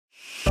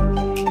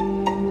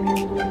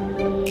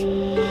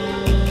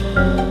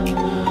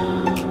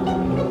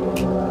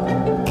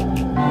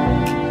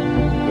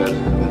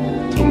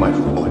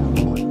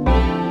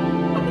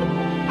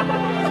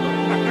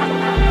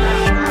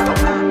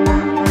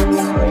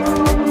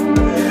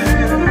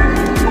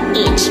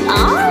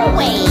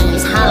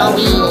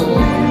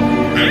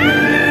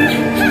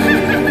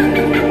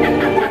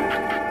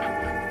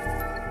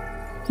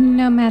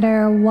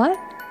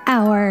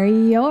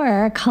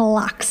4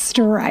 clock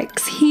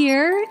strikes.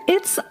 Here,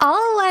 it's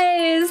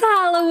always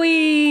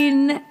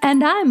Halloween,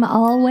 and I'm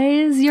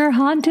always your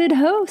haunted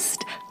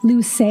host,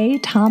 Luce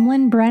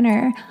Tomlin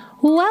Brenner.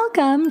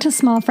 Welcome to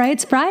Small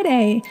Frights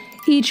Friday.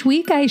 Each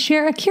week, I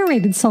share a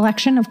curated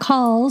selection of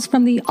calls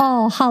from the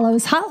All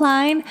Hallows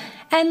Hotline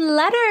and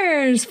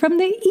letters from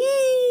the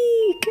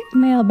EEEEK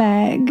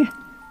mailbag.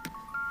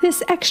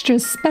 This extra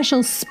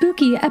special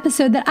spooky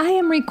episode that I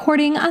am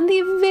recording on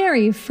the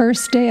very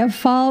first day of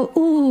fall.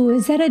 Ooh,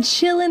 is that a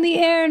chill in the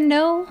air?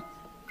 No?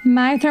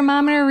 My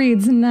thermometer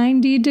reads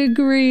 90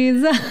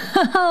 degrees.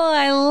 Oh,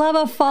 I love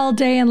a fall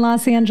day in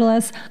Los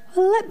Angeles.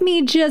 Let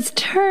me just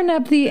turn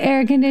up the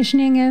air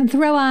conditioning and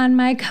throw on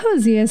my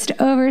coziest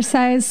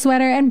oversized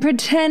sweater and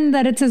pretend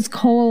that it's as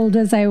cold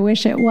as I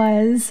wish it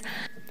was.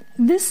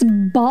 This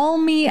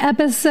balmy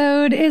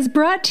episode is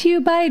brought to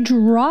you by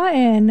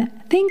Draw-In.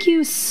 Thank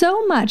you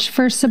so much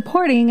for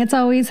supporting It's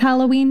Always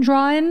Halloween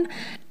Draw-In.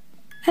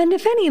 And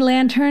if any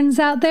lanterns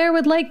out there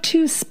would like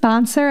to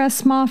sponsor a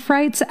Small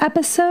Frights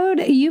episode,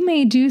 you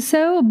may do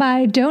so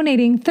by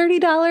donating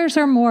 $30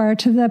 or more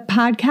to the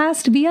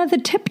podcast via the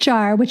tip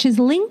jar, which is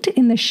linked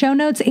in the show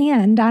notes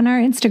and on our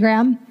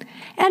Instagram.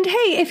 And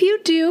hey, if you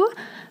do,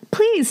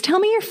 please tell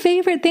me your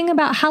favorite thing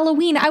about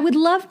Halloween. I would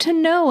love to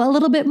know a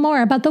little bit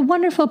more about the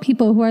wonderful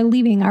people who are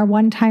leaving our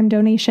one-time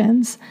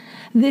donations.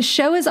 This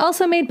show is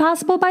also made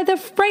possible by the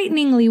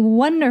frighteningly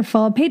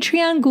wonderful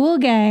Patreon Ghoul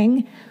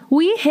Gang.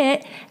 We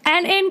hit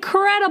an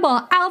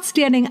incredible,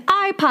 outstanding,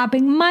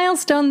 eye-popping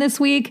milestone this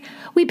week.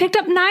 We picked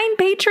up 9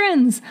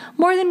 patrons,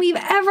 more than we've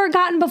ever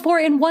gotten before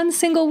in one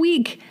single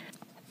week.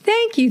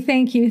 Thank you,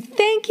 thank you,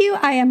 thank you.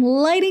 I am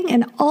lighting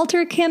an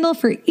altar candle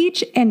for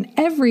each and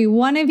every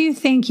one of you.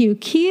 Thank you,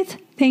 Keith.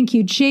 Thank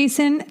you,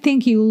 Jason.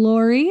 Thank you,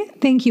 Lori.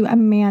 Thank you,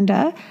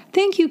 Amanda.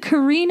 Thank you,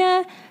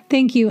 Karina.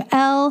 Thank you,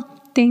 Elle.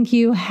 Thank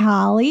you,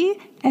 Hallie.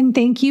 And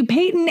thank you,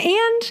 Peyton.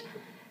 And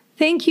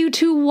thank you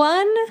to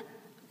one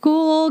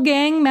Ghoul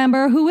Gang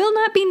member who will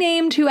not be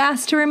named, who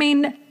asked to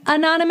remain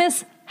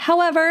anonymous.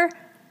 However,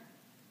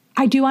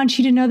 I do want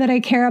you to know that I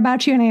care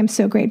about you and I am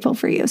so grateful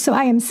for you. So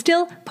I am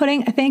still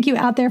putting a thank you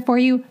out there for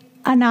you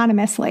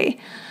anonymously.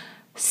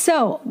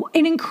 So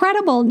an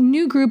incredible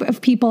new group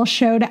of people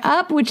showed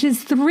up, which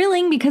is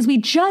thrilling because we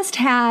just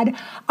had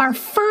our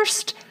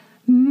first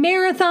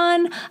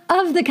marathon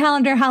of the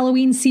calendar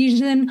Halloween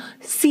season.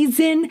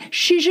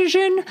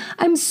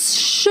 I'm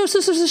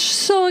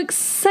so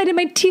excited.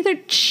 My teeth are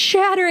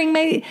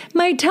chattering.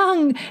 My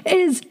tongue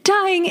is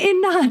dying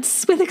in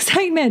knots with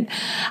excitement.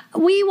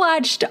 We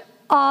watched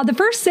the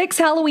first 6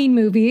 Halloween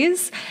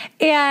movies,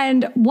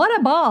 and what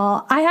a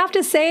ball. I have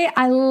to say,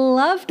 I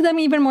loved them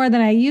even more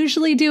than I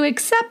usually do,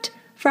 except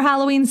for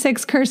Halloween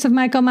 6, Curse of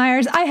Michael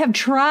Myers. I have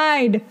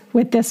tried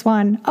with this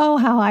one. Oh,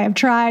 how I have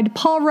tried.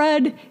 Paul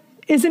Rudd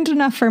isn't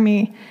enough for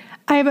me.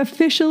 I have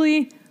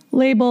officially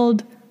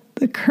labeled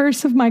The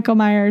Curse of Michael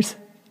Myers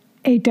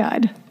a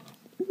dud.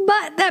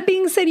 But that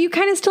being said, you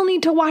kind of still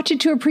need to watch it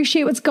to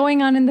appreciate what's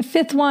going on in the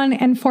 5th one,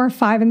 and 4,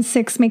 5, and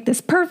 6 make this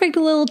perfect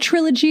little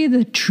trilogy,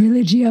 the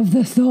Trilogy of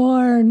the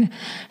Thorn.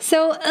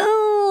 So,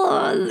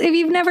 if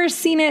you've never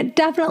seen it,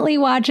 definitely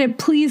watch it.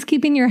 Please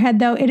keep in your head,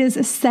 though, it is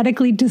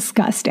aesthetically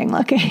disgusting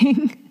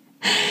looking.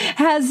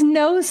 Has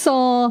no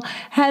soul,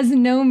 has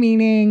no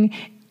meaning,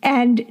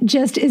 and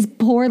just is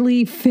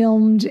poorly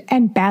filmed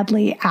and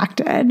badly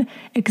acted,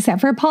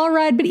 except for Paul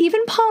Rudd. But even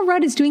Paul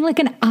Rudd is doing like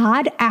an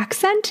odd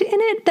accent in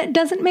it that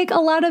doesn't make a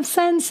lot of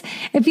sense.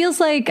 It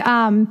feels like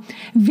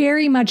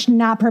very much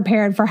not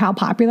prepared for how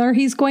popular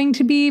he's going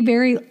to be.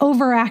 Very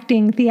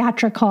overacting,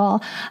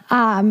 theatrical.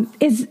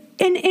 Is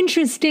an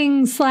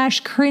interesting /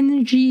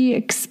 cringy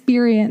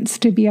experience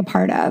to be a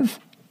part of.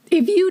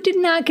 If you did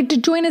not get to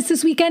join us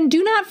this weekend,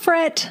 do not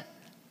fret.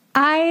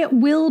 I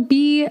will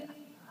be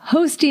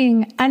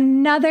hosting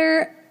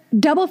another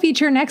double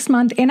feature next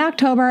month in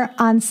October.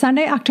 On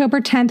Sunday,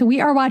 October 10th, we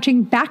are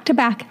watching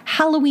back-to-back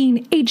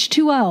Halloween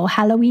H2O,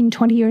 Halloween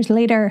 20 Years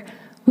Later,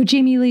 with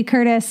Jamie Lee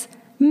Curtis,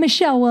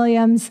 Michelle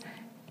Williams,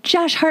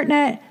 Josh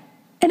Hartnett,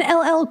 and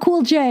LL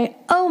Cool J.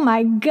 Oh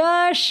my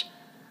gosh,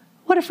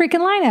 what a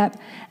freaking lineup.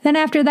 Then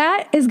after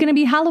that is going to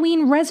be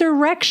Halloween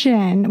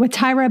Resurrection with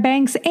Tyra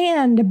Banks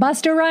and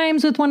Busta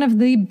Rhymes with one of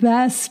the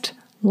best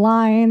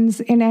lines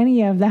in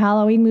any of the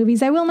Halloween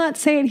movies. I will not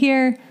say it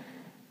here.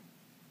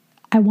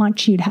 I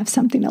want you to have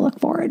something to look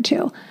forward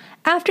to.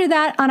 After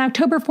that, on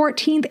October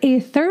 14th, a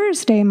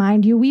Thursday,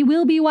 mind you, we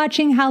will be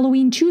watching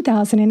Halloween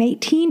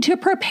 2018 to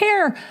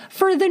prepare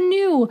for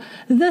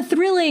the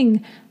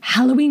thrilling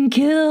Halloween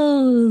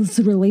Kills,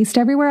 released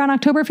everywhere on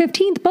October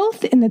 15th,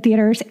 both in the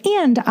theaters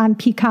and on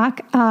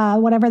Peacock,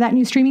 whatever that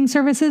new streaming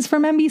service is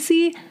from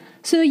NBC,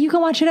 so you can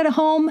watch it at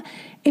home.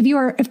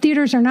 If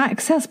theaters are not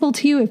accessible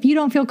to you, if you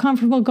don't feel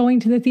comfortable going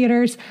to the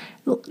theaters,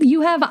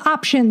 you have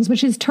options,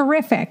 which is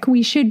terrific.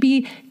 We should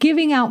be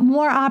giving out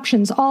more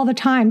options all the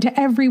time to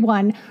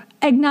everyone,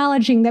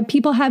 acknowledging that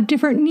people have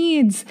different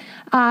needs,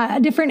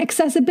 different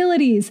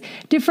accessibilities,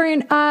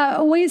 different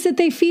ways that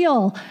they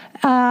feel.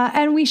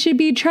 And we should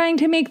be trying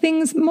to make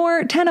things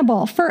more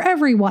tenable for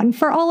everyone,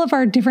 for all of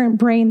our different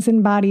brains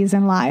and bodies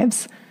and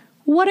lives.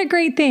 What a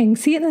great thing.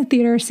 See it in the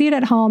theater, see it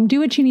at home, do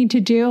what you need to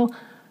do.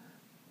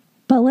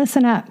 But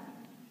listen up.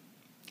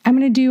 I'm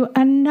going to do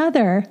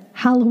another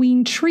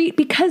Halloween treat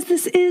because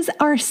this is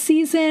our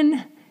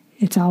season.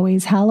 It's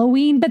always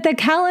Halloween, but the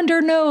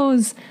calendar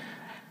knows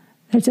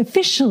that it's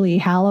officially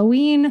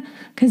Halloween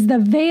because the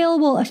veil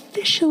will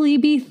officially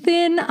be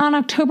thin on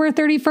October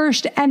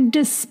 31st. And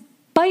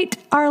despite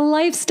our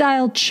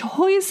lifestyle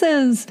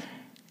choices,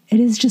 it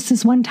is just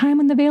this one time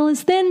when the veil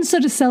is thin. So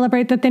to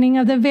celebrate the thinning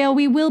of the veil,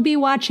 we will be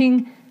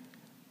watching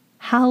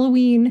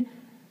Halloween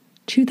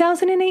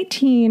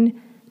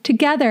 2018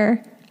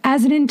 together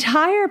as an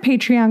entire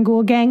Patreon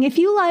Ghoul Gang. If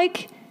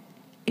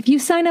you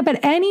sign up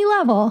at any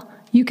level,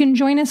 you can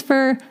join us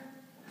for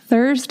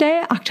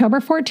Thursday, October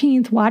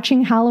 14th,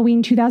 watching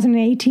Halloween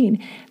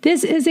 2018.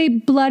 This is a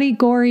bloody,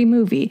 gory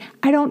movie.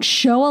 I don't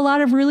show a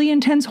lot of really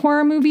intense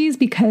horror movies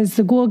because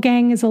the Ghoul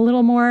Gang is a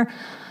little more...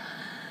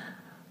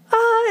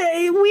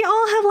 we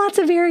all have lots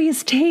of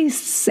various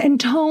tastes and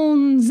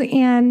tones,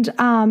 and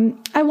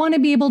I want to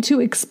be able to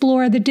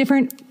explore the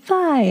different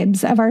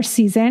vibes of our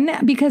season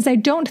because I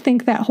don't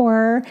think that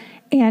horror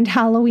and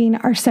Halloween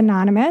are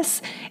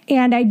synonymous,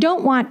 and I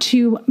don't want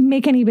to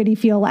make anybody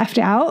feel left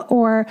out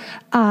or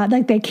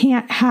like they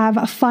can't have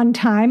a fun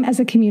time as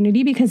a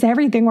community because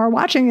everything we're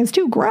watching is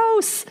too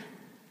gross.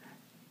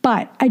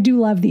 But I do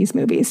love these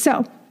movies,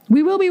 so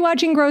we will be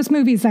watching gross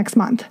movies next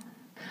month.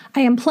 I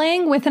am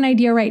playing with an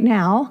idea right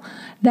now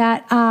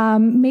that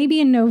maybe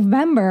in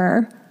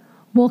November,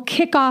 we'll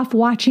kick off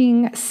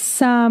watching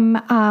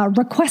some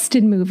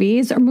requested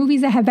movies or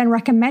movies that have been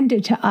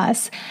recommended to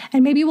us.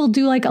 And maybe we'll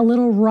do like a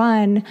little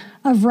run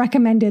of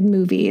recommended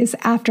movies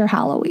after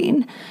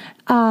Halloween.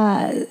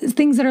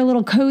 Things that are a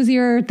little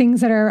cozier,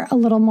 things that are a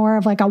little more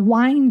of like a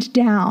wind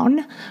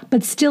down,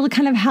 but still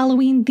kind of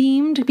Halloween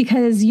themed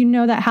because you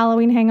know that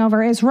Halloween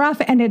hangover is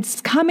rough and it's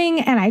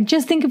coming. And I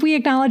just think if we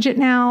acknowledge it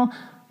now,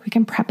 we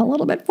can prep a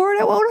little bit for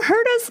it. It won't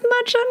hurt us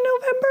much on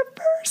November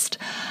 1st.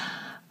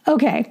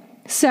 Okay,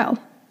 so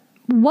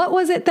what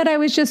was it that I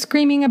was just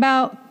screaming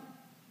about?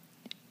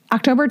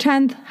 October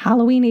 10th,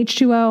 Halloween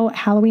H2O,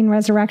 Halloween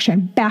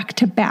Resurrection, back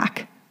to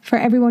back for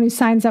everyone who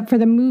signs up for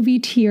the movie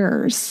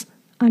tiers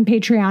on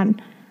Patreon.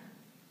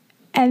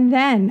 And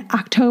then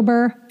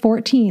October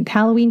 14th,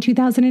 Halloween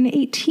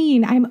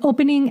 2018, I'm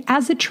opening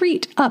as a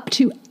treat up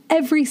to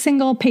every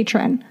single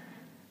patron.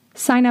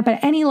 Sign up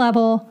at any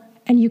level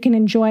and you can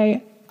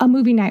enjoy a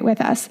movie night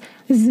with us.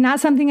 This is not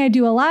something I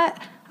do a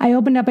lot. I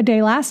opened up a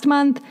day last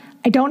month.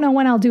 I don't know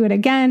when I'll do it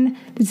again.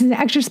 This is an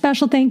extra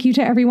special thank you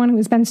to everyone who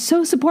has been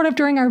so supportive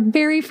during our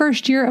very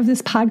first year of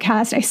this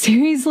podcast. I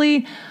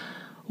seriously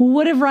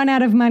would have run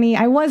out of money.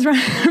 I was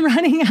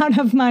running out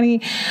of money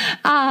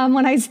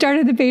when I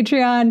started the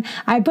Patreon.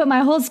 I put my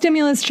whole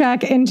stimulus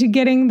check into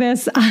getting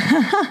this,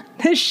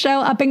 this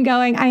show up and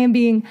going. I am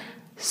being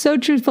so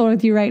truthful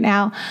with you right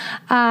now.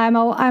 I'm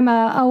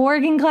a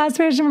working class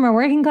person from a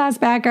working class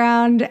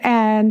background,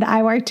 and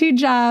I work 2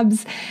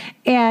 jobs,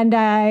 and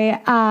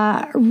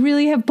I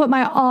really have put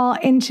my all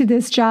into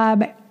this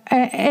job,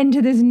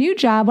 into this new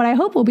job, what I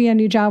hope will be a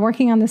new job,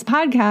 working on this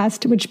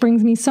podcast, which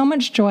brings me so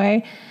much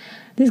joy.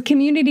 This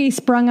community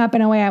sprung up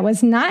in a way I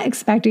was not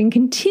expecting,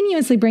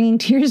 continuously bringing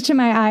tears to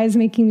my eyes,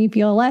 making me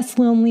feel less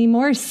lonely,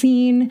 more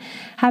seen,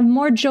 have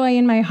more joy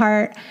in my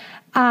heart.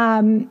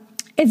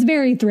 It's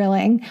very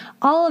thrilling.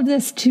 All of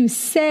this to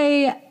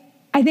say,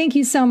 I thank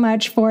you so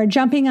much for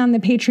jumping on the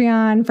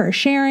Patreon, for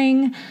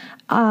sharing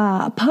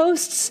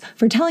posts,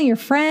 for telling your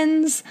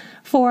friends,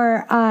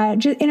 for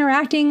just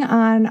interacting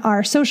on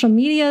our social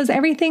medias,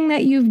 everything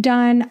that you've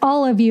done,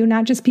 all of you,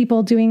 not just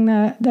people doing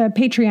the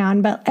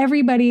Patreon, but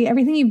everybody,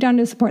 everything you've done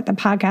to support the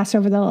podcast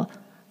over the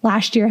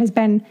last year has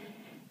been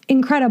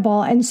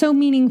incredible and so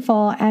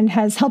meaningful and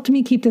has helped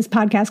me keep this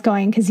podcast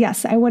going. Because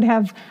yes, I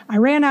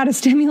ran out of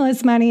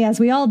stimulus money, as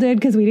we all did,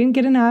 because we didn't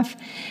get enough.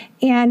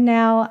 And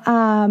now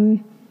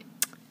I'm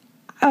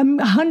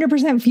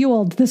 100%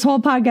 fueled. This whole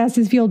podcast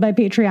is fueled by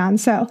Patreon.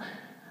 So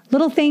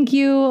little thank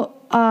you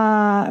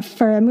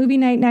for a movie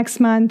night next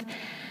month.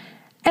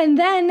 And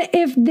then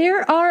if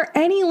there are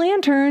any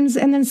lanterns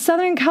in the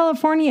Southern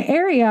California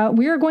area,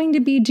 we're going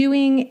to be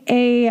doing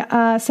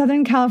a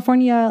Southern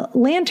California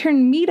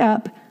lantern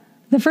meetup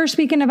the first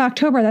weekend of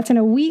October. That's in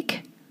a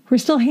week. We're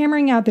still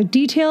hammering out the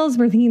details.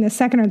 We're thinking the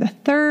 2nd or the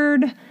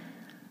 3rd.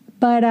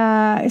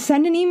 But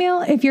send an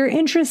email if you're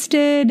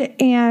interested,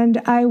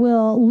 and I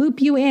will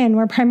loop you in.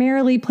 We're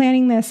primarily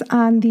planning this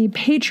on the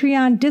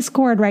Patreon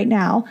Discord right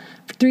now.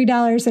 For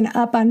 $3 and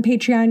up on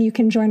Patreon, you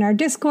can join our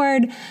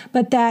Discord,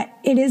 but that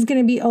it is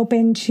going to be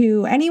open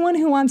to anyone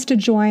who wants to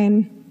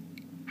join.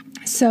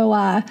 So,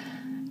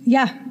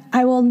 yeah,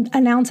 I will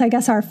announce, I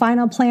guess, our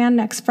final plan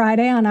next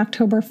Friday on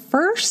October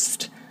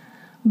 1st.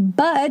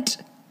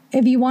 But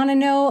if you want to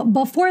know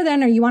before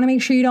then, or you want to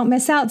make sure you don't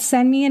miss out,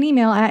 send me an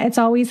email at It's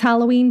Always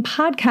Halloween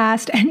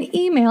Podcast. An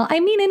email, I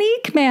mean an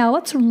EEEEKmail.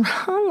 What's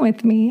wrong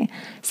with me?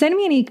 Send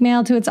me an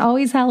EEEEKmail to It's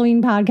Always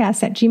Halloween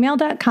Podcast at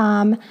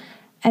gmail.com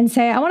and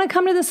say, I want to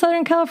come to the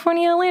Southern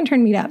California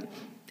Lantern Meetup,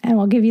 and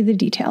we'll give you the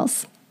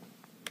details.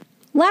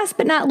 Last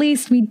but not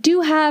least, we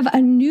do have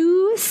a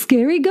new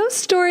scary ghost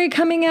story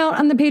coming out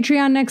on the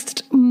Patreon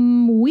next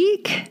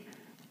week.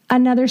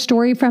 Another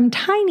story from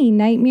Tiny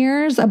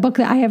Nightmares, a book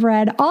that I have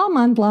read all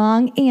month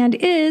long and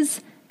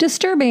is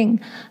disturbing.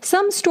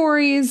 Some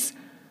stories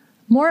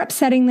more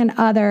upsetting than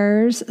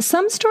others.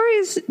 Some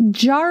stories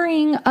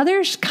jarring,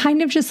 others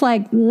kind of just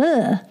like,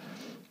 ugh.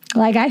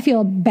 Like, I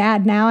feel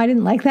bad now. I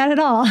didn't like that at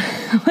all,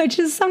 which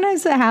is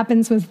sometimes it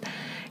happens with,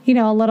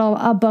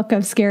 a book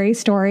of scary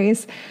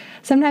stories.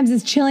 Sometimes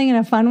it's chilling in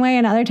a fun way,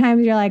 and other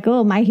times you're like,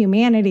 oh, my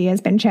humanity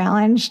has been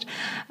challenged.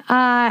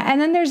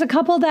 And then there's a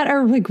couple that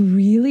are like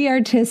really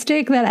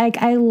artistic that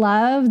I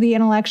love. The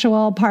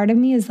intellectual part of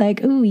me is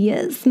like, oh,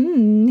 yes,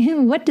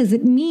 what does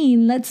it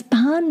mean? Let's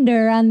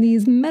ponder on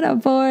these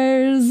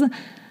metaphors. And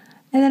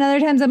then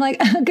other times I'm like,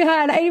 oh,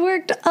 God, I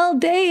worked all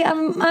day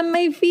on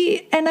my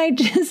feet, and I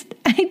just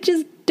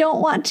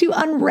don't want to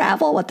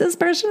unravel what this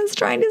person is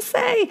trying to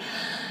say.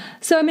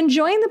 So I'm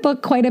enjoying the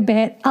book quite a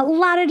bit. A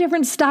lot of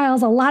different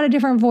styles, a lot of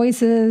different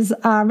voices,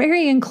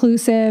 very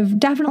inclusive.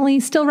 Definitely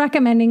still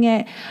recommending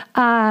it.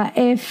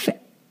 If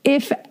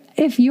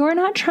you're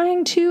not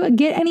trying to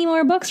get any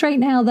more books right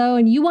now, though,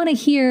 and you want to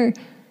hear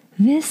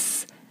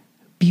this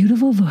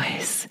beautiful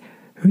voice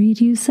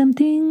read you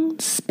something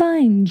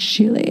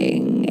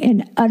spine-chilling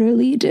and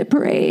utterly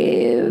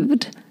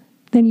depraved,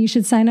 then you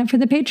should sign up for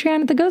the Patreon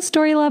at the Ghost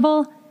Story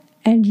level,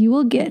 and you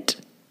will get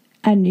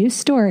a new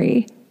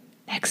story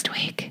next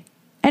week.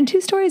 And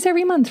 2 stories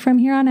every month from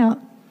here on out.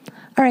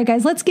 All right,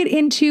 guys, let's get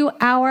into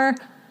our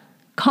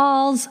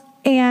calls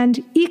and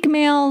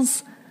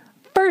EEEEKmails.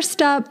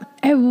 First up,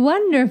 a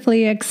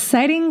wonderfully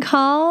exciting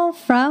call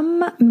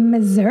from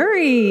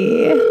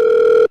Missouri.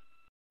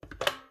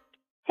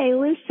 Hey,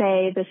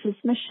 Lucy, this is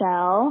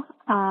Michelle.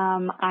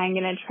 I'm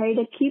going to try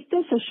to keep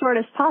this as short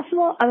as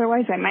possible.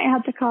 Otherwise, I might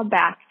have to call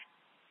back.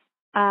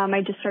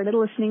 I just started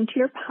listening to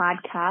your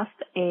podcast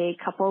a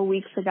couple of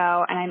weeks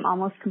ago, and I'm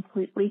almost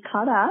completely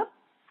caught up.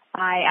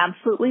 I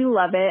absolutely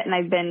love it, and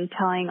I've been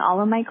telling all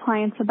of my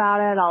clients about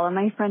it, all of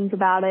my friends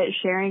about it,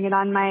 sharing it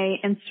on my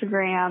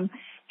Instagram,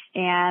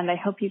 and I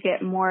hope you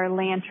get more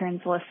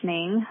lanterns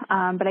listening.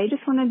 But I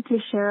just wanted to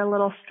share a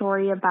little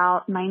story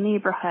about my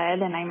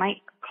neighborhood, and I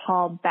might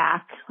call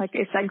back, like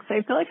I said, because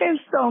I feel like I have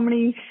so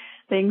many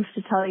things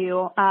to tell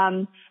you.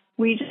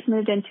 We just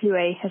moved into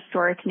a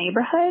historic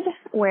neighborhood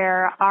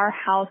where our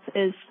house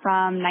is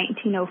from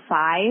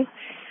 1905.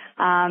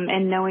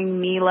 And knowing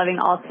me, loving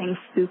all things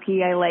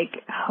spooky, I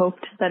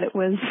hoped that it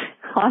was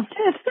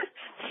haunted.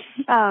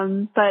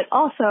 But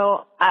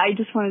also, I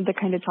just wanted to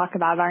kind of talk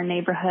about our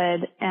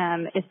neighborhood.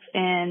 It's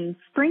in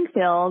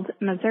Springfield,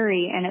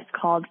 Missouri, and it's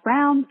called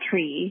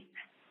Roundtree.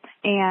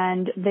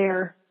 And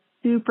they're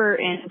super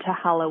into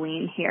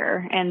Halloween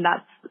here. And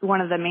that's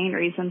one of the main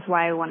reasons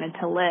why I wanted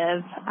to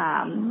live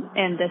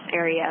in this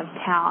area of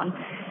town.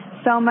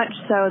 So much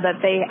so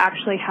that they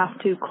actually have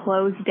to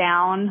close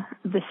down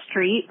the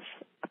streets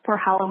for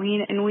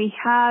Halloween, and we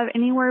have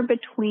anywhere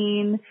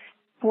between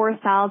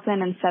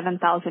 4,000 and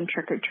 7,000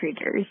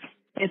 trick-or-treaters.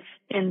 It's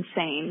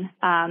insane.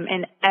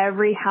 And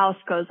every house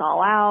goes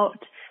all out.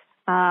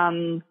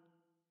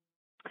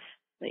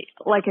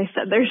 Like I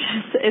said,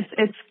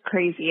 it's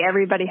crazy.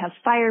 Everybody has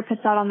fire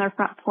pits out on their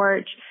front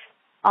porch.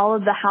 All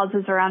of the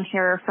houses around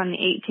here are from the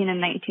 18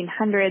 and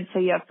 1900s, so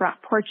you have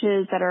front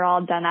porches that are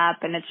all done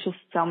up, and it's just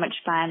so much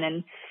fun.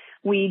 And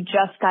we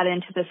just got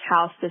into this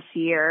house this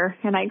year,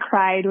 and I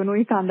cried when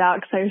we found out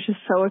because I was just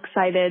so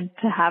excited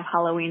to have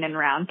Halloween in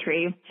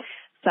Roundtree.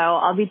 So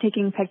I'll be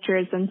taking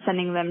pictures and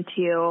sending them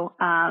to you.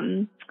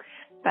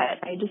 But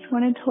I just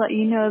wanted to let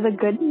you know the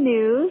good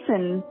news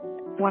and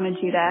wanted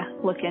you to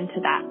look into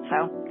that.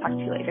 So talk to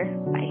you later.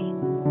 Bye.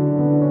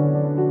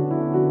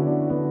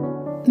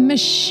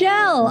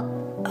 Michelle,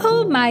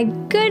 oh my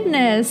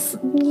goodness.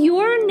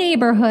 Your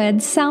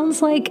neighborhood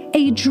sounds like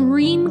a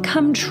dream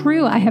come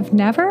true. I have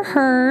never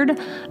heard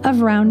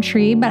of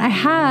Roundtree, but I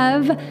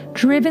have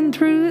driven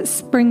through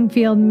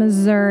Springfield,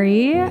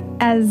 Missouri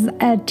as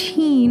a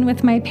teen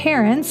with my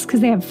parents because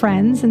they have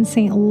friends in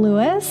St.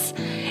 Louis.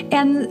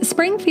 And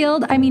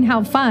Springfield, I mean,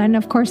 how fun.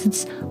 Of course,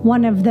 it's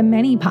one of the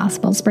many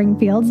possible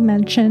Springfields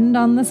mentioned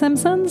on The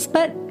Simpsons.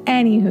 But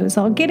anywho,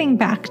 so getting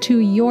back to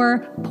your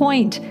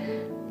point,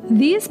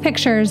 these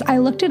pictures, I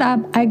looked it up,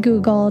 I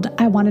Googled,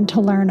 I wanted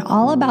to learn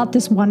all about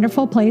this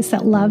wonderful place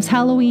that loves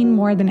Halloween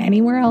more than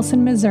anywhere else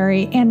in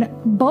Missouri. And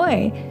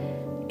boy,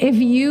 if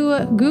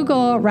you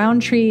Google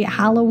Roundtree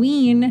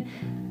Halloween,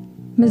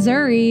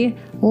 Missouri,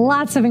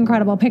 lots of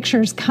incredible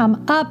pictures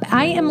come up.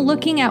 I am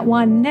looking at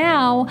one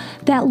now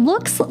that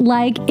looks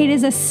like it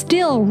is a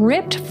still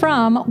ripped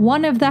from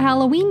one of the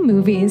Halloween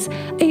movies.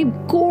 A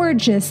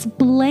gorgeous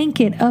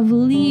blanket of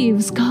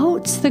leaves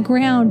coats the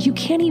ground. You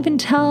can't even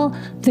tell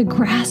the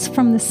grass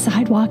from the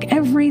sidewalk.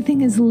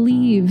 Everything is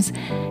leaves,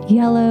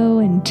 yellow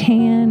and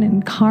tan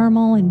and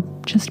caramel and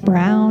just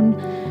brown.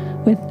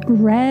 with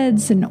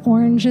reds and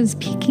oranges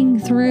peeking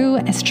through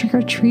as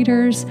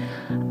trick-or-treaters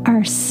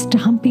are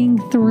stomping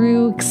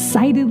through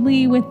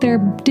excitedly with their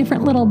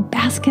different little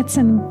baskets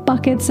and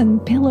buckets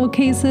and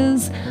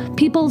pillowcases.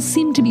 People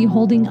seem to be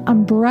holding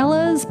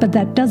umbrellas, but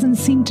that doesn't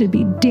seem to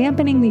be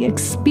dampening the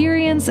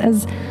experience.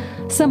 As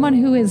someone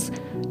who is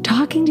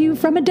talking to you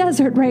from a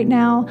desert right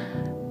now,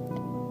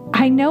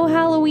 I know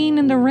Halloween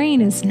in the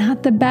rain is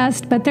not the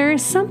best, but there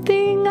is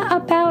something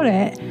about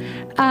it.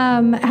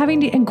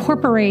 Having to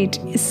incorporate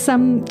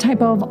some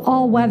type of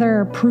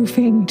all-weather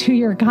proofing to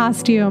your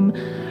costume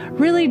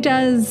really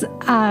does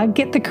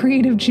get the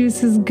creative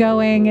juices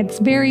going. It's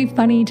very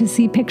funny to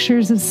see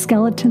pictures of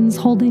skeletons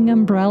holding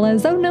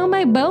umbrellas. Oh no,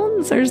 my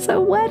bones are so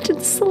wet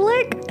and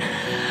slick.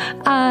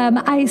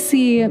 I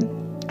see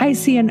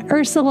an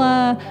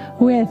Ursula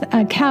with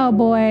a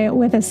cowboy,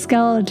 with a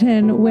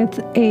skeleton, with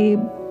a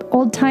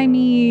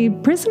old-timey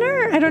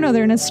prisoner. I don't know.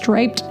 They're in a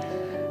striped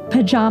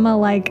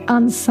pajama-like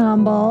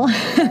ensemble.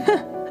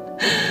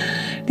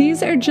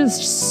 These are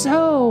just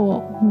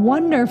so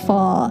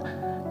wonderful.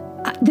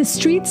 The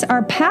streets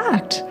are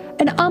packed.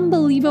 An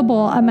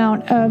unbelievable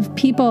amount of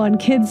people and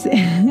kids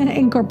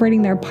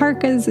incorporating their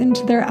parkas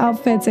into their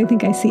outfits. I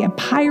think I see a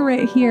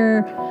pirate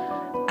here.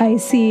 I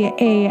see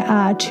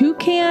a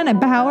toucan, a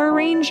Power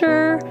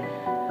Ranger,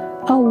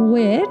 a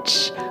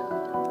witch.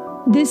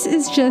 This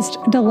is just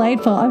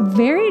delightful. A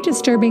very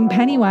disturbing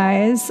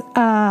Pennywise,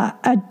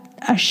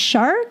 a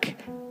shark,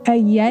 a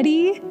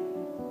Yeti,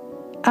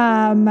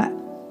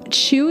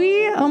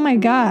 Chewy. Oh my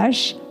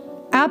gosh.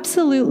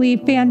 Absolutely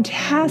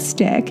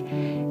fantastic.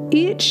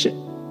 Each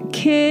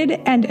kid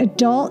and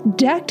adult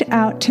decked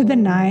out to the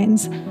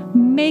nines.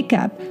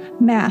 Makeup,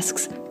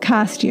 masks,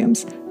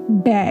 costumes,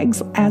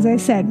 bags, as I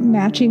said,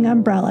 matching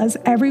umbrellas.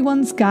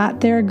 Everyone's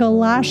got their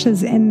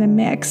galoshes in the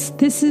mix.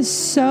 This is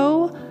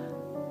so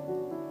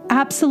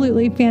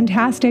absolutely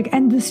fantastic.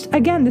 And this,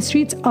 again, the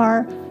streets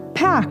are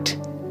packed.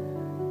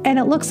 And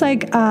it looks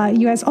like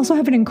you guys also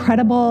have an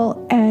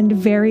incredible and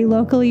very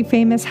locally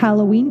famous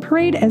Halloween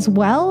parade as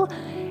well.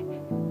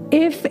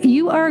 If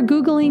you are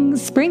Googling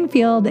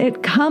Springfield,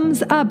 it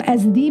comes up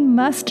as the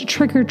must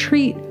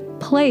trick-or-treat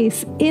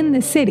place in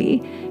the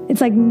city.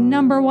 It's like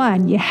number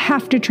one. You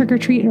have to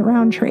trick-or-treat in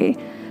Roundtree.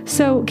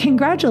 So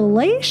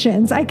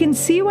congratulations. I can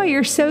see why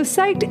you're so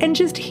psyched. And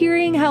just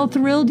hearing how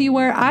thrilled you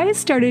were, I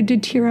started to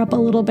tear up a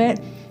little bit.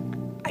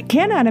 I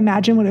cannot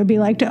imagine what it would be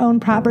like to own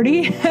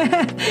property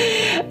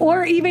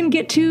or even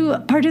get to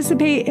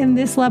participate in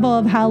this level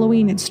of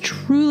Halloween. It's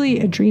truly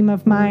a dream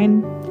of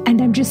mine. And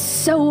I'm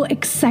just so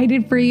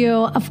excited for you.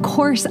 Of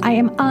course, I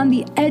am on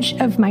the edge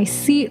of my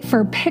seat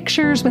for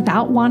pictures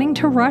without wanting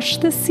to rush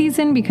this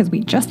season because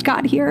we just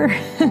got here.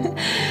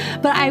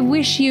 But I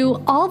wish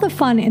you all the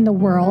fun in the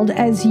world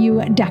as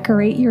you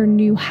decorate your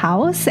new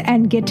house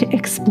and get to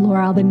explore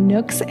all the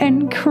nooks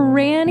and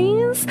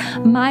crannies.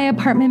 My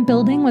apartment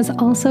building was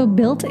also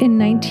built in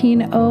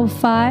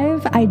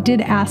 1905. I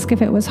did ask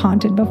if it was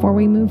haunted before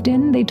we moved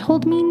in. They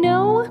told me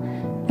no.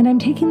 And I'm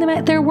taking them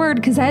at their word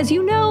because, as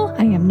you know,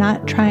 I am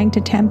not trying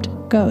to tempt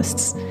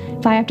ghosts.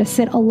 If I have to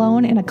sit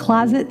alone in a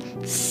closet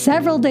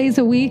several days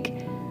a week,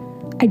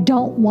 I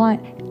don't want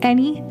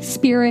any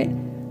spirit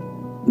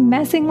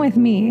messing with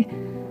me.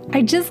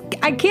 I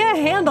can't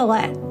handle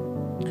it.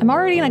 I'm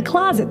already in a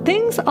closet.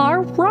 Things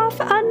are rough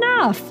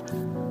enough.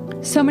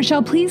 So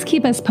Michelle, please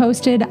keep us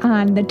posted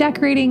on the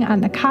decorating,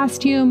 on the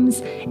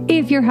costumes,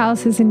 if your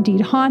house is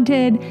indeed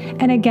haunted.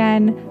 And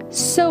again,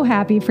 so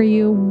happy for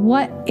you.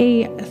 What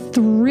a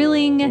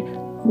thrilling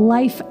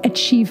life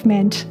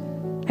achievement.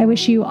 I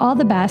wish you all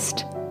the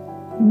best.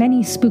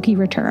 Many spooky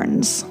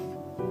returns.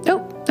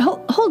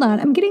 Oh, hold on.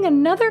 I'm getting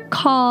another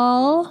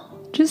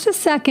call. Just a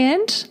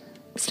second.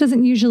 This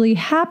doesn't usually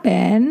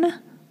happen.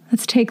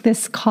 Let's take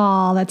this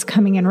call that's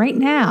coming in right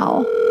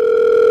now.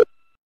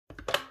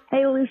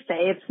 Hey, Luce,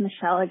 it's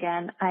Michelle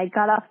again. I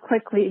got off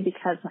quickly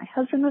because my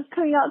husband was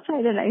coming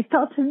outside and I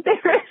felt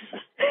embarrassed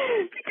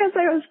because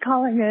I was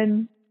calling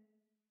in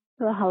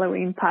the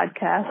Halloween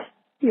podcast.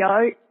 He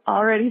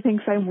already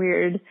thinks I'm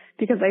weird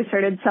because I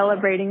started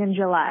celebrating in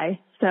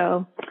July.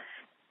 So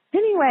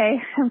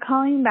anyway, I'm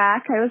calling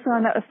back. I was the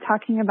one that was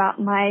talking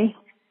about my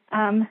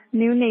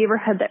new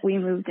neighborhood that we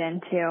moved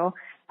into.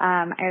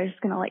 I was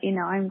just going to let you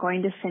know I'm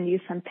going to send you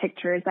some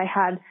pictures. I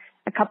had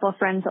a couple of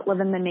friends that live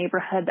in the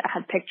neighborhood that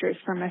had pictures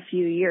from a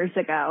few years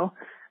ago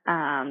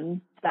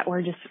that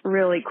were just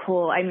really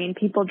cool. I mean,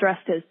 people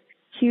dressed as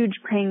huge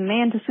praying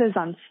mantises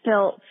on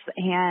stilts,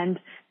 and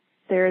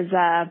there's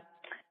a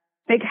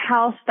big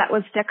house that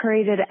was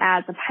decorated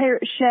as a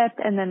pirate ship,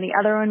 and then the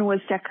other one was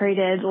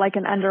decorated like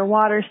an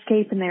underwater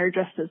scape, and they were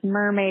dressed as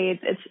mermaids.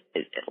 It's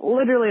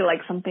literally like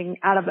something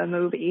out of a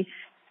movie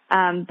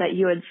that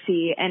you would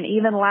see. And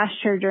even last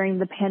year during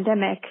the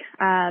pandemic,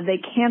 they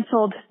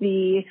canceled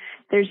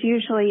there's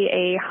usually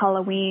a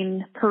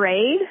Halloween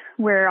parade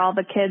where all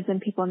the kids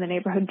and people in the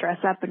neighborhood dress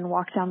up and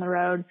walk down the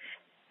road.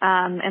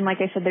 And like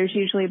I said, there's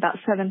usually about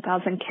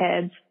 7,000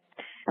 kids.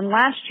 And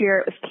last year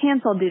it was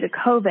canceled due to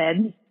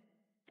COVID.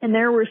 And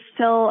there were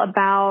still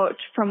about,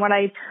 from what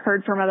I've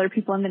heard from other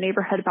people in the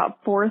neighborhood, about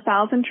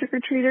 4,000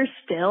 trick-or-treaters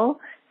still.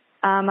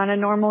 On a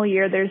normal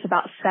year, there's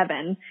about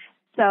 7.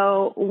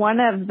 So one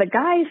of the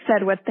guys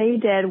said what they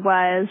did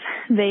was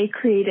they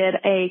created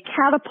a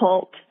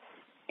catapult,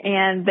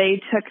 and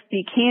they took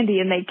the candy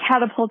and they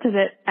catapulted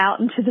it out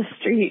into the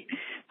street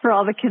for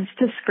all the kids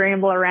to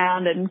scramble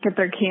around and get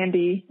their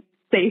candy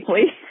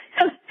safely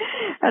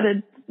at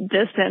a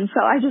distance.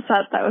 So I just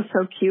thought that was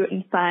so cute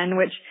and fun,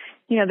 which,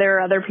 you know, there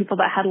are other people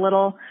that had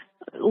little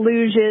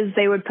luges,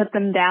 they would put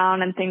them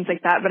down and things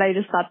like that. But I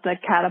just thought the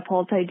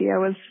catapult idea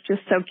was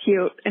just so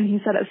cute. And he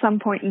said at some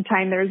point in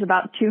time, there's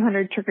about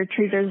 200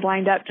 trick-or-treaters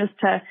lined up just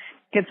to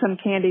get some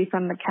candy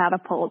from the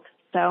catapult.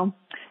 So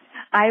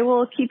I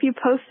will keep you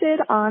posted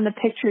on the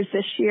pictures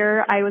this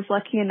year. I was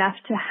lucky enough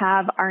to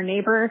have our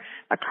neighbor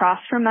across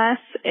from us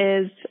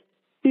is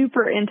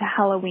super into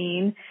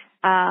Halloween.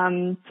 So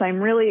I'm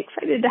really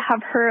excited to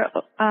have her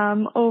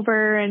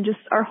over, and just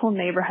our whole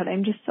neighborhood.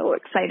 I'm just so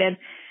excited.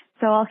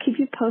 So I'll keep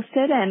you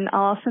posted, and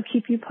I'll also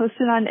keep you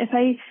posted on if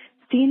I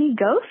see any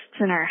ghosts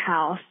in our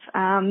house.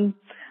 I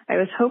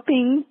was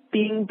hoping,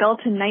 being built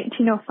in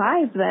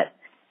 1905, that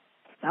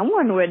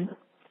someone would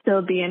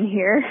still be in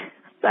here.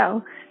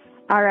 So,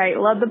 all right,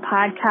 love the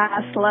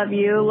podcast, love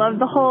you, love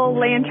the whole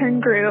Lantern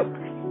group,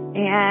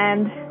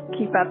 and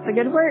keep up the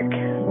good work.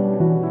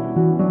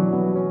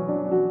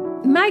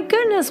 My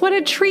goodness, what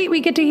a treat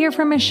we get to hear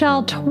from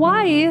Michelle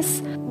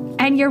twice.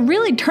 And you're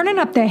really turning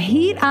up the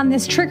heat on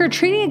this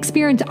trick-or-treating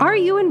experience. Are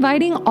you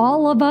inviting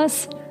all of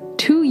us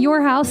to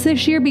your house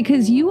this year?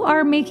 Because you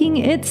are making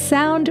it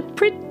sound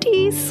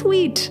pretty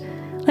sweet.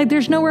 Like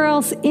there's nowhere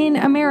else in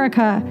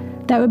America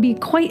that would be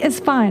quite as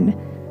fun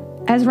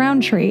as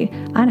Roundtree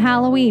on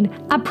Halloween.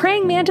 A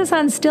praying mantis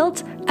on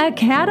stilts, a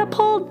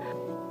catapult,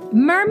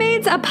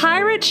 mermaids, a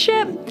pirate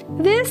ship.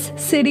 This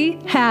city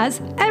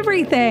has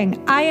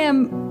everything. I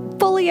am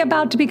fully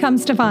about to become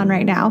Stefan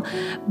right now,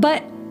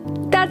 but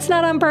that's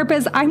not on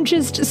purpose. I'm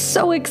just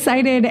so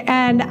excited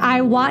and I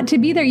want to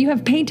be there. You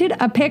have painted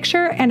a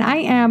picture and I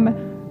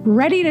am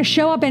ready to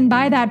show up and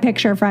buy that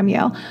picture from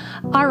you.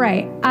 All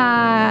right.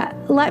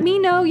 Let me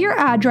know your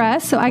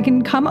address so I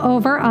can come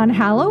over on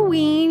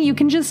Halloween. You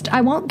can I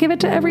won't give it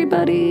to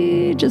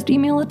everybody. Just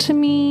email it to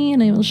me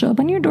and it will show up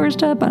on your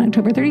doorstep on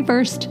October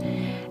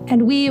 31st.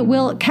 And we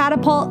will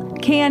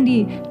catapult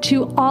candy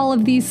to all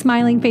of these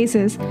smiling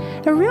faces.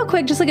 Now, real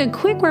quick, just like a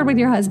quick word with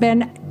your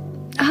husband.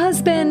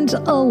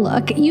 Oh,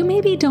 look, you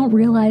maybe don't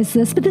realize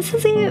this, but this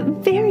is a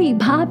very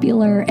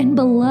popular and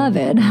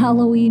beloved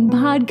Halloween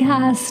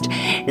podcast.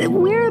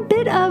 We're a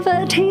bit of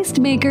a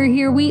tastemaker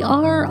here. We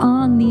are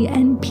on the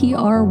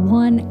NPR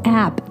One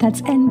app.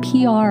 That's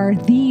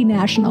NPR, the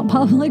National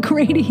Public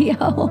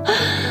Radio.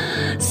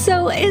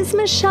 So is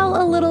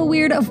Michelle a little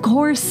weird? Of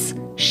course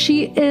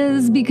she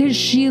is, because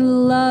she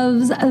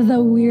loves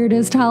the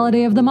weirdest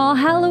holiday of them all,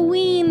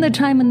 Halloween, the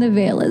time when the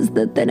veil is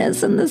the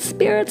thinnest and the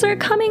spirits are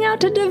coming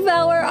out to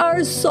devour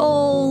our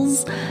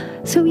souls.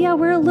 So yeah,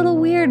 we're a little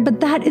weird,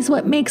 but that is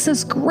what makes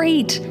us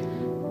great.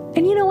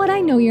 And you know what? I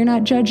know you're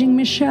not judging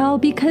Michelle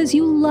because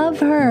you love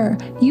her.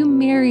 You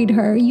married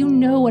her. You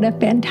know what a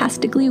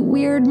fantastically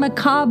weird,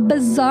 macabre,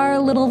 bizarre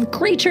little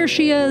creature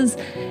she is.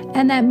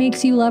 And that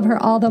makes you love her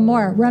all the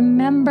more.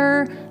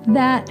 Remember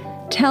that.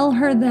 Tell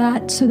her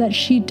that so that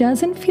she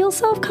doesn't feel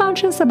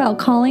self-conscious about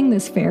calling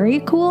this very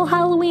cool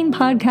Halloween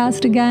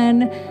podcast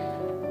again.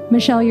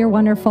 Michelle, you're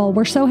wonderful.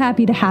 We're so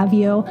happy to have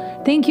you.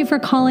 Thank you for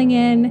calling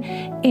in,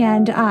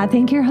 and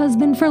thank your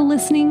husband for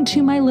listening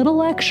to my little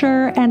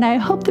lecture, and I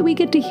hope that we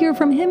get to hear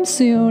from him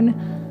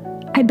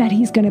soon. I bet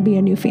he's going to be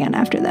a new fan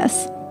after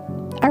this.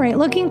 All right,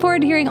 looking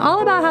forward to hearing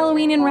all about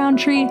Halloween in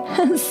Roundtree.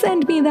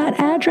 Send me that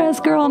address,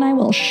 girl, and I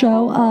will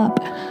show up.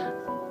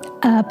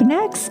 Up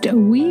next,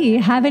 we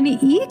have an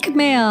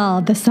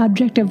EEEEKmail, the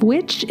subject of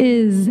which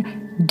is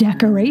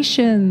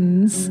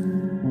decorations.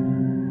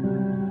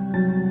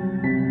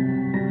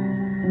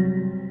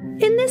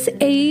 In this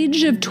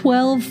age of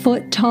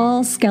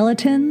 12-foot-tall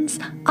skeletons,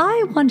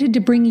 I wanted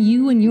to bring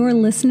you and your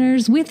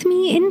listeners with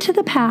me into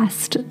the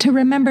past to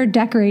remember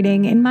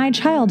decorating in my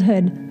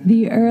childhood,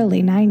 the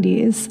early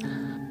 90s.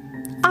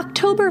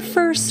 October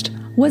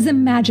 1st was a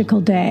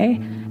magical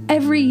day.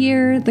 Every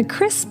year, the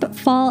crisp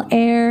fall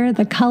air,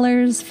 the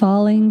colors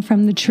falling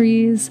from the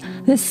trees,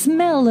 the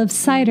smell of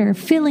cider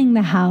filling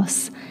the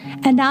house.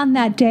 And on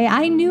that day,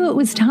 I knew it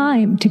was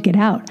time to get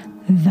out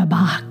the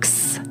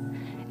box.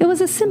 It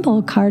was a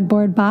simple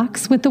cardboard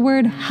box with the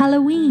word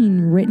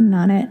Halloween written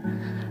on it.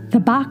 The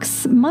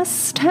box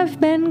must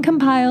have been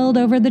compiled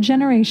over the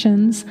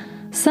generations.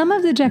 Some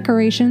of the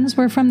decorations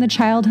were from the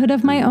childhood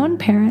of my own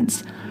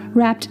parents,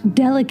 wrapped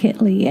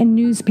delicately in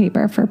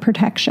newspaper for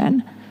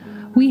protection.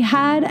 We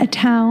had a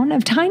town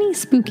of tiny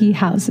spooky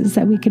houses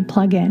that we could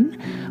plug in.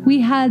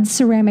 We had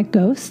ceramic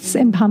ghosts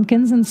and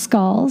pumpkins and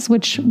skulls,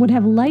 which would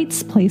have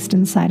lights placed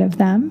inside of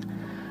them.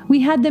 We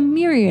had the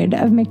myriad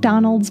of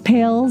McDonald's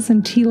pails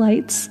and tea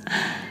lights.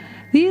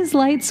 These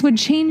lights would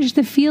change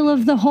the feel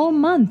of the whole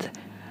month.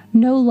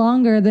 No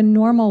longer the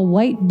normal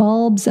white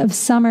bulbs of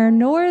summer,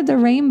 nor the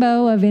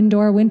rainbow of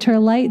indoor winter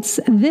lights.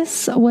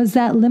 This was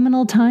that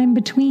liminal time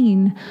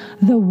between,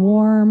 the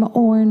warm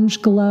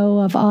orange glow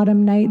of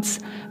autumn nights,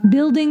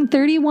 building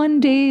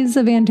 31 days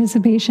of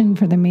anticipation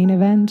for the main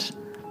event.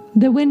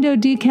 The window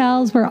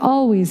decals were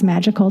always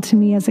magical to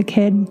me as a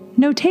kid.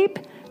 No tape,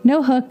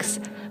 no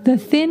hooks, the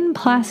thin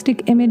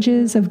plastic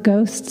images of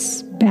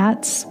ghosts,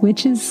 bats,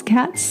 witches,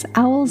 cats,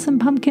 owls,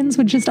 and pumpkins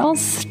would just all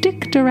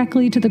stick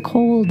directly to the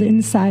cold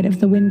inside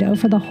of the window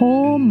for the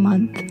whole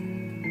month.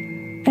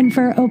 And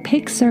for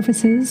opaque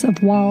surfaces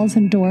of walls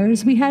and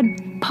doors, we had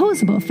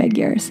posable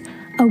figures,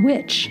 a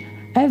witch,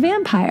 a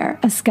vampire,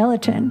 a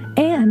skeleton,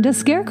 and a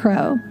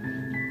scarecrow.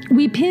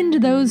 We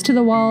pinned those to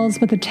the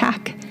walls with a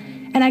tack,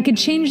 and I could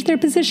change their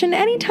position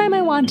anytime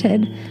I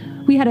wanted.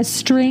 We had a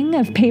string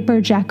of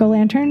paper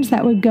jack-o'-lanterns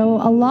that would go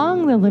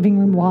along the living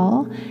room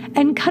wall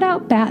and cut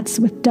out bats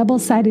with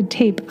double-sided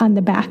tape on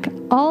the back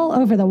all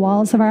over the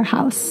walls of our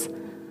house.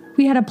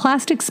 We had a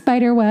plastic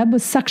spider web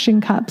with suction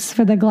cups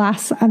for the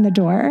glass on the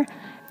door.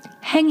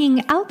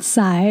 Hanging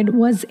outside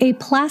was a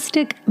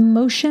plastic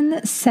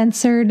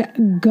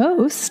motion-censored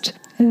ghost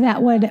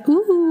that would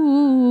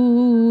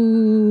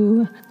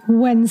ooh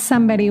when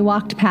somebody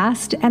walked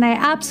past, and I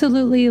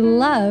absolutely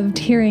loved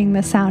hearing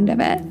the sound of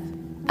it.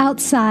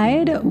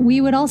 Outside, we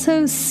would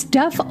also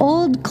stuff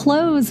old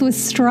clothes with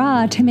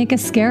straw to make a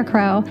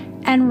scarecrow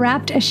and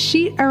wrapped a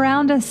sheet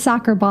around a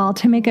soccer ball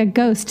to make a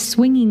ghost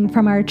swinging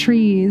from our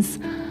trees.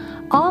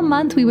 All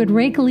month, we would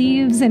rake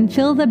leaves and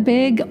fill the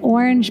big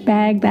orange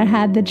bag that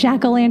had the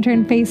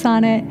jack-o'-lantern face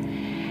on it.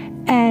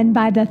 And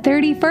by the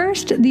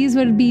 31st, these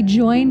would be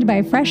joined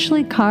by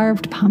freshly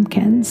carved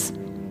pumpkins.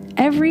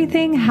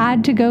 Everything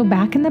had to go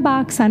back in the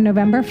box on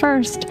November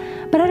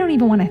 1st, but I don't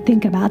even want to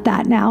think about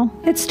that now.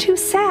 It's too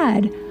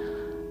sad.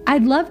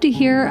 I'd love to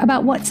hear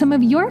about what some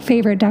of your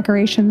favorite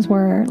decorations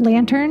were.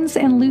 Lanterns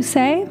and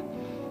Luce?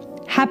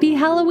 Happy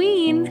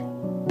Halloween,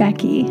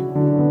 Becky.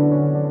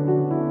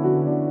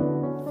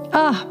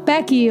 Oh,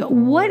 Becky,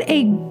 what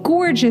a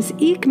gorgeous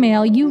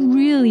EEEEKmail. You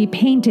really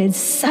painted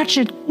such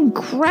an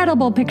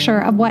incredible picture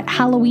of what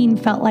Halloween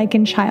felt like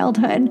in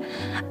childhood.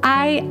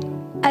 I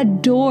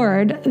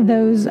adored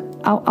those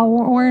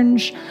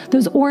orange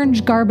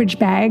garbage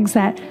bags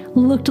that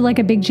looked like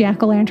a big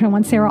jack-o'-lantern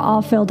once they were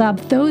all filled up.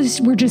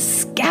 Those were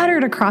just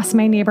scattered across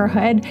my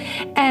neighborhood,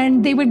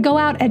 and they would go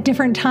out at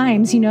different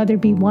times. You know, there'd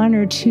be one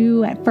or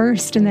two at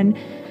first, and then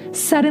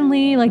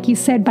suddenly, like you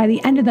said, by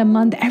the end of the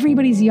month,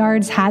 everybody's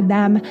yards had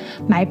them.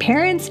 My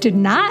parents did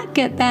not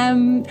get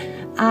them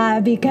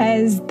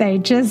because they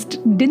just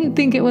didn't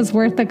think it was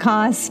worth the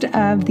cost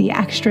of the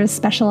extra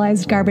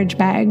specialized garbage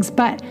bags.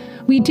 But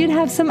we did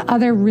have some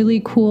other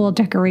really cool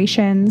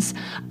decorations.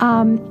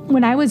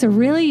 When I was a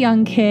really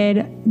young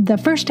kid, the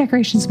first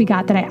decorations we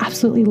got that I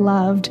absolutely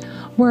loved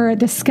were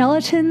the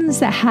skeletons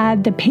that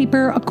had the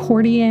paper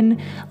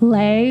accordion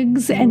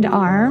legs and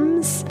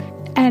arms.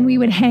 And we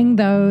would hang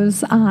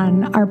those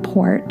on our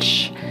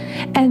porch.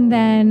 And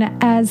then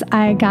as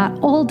I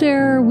got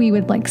older, we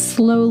would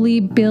slowly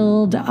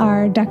build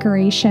our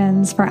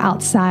decorations for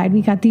outside.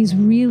 We got these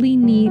really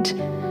neat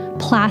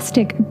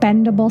plastic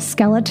bendable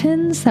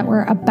skeletons that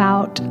were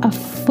about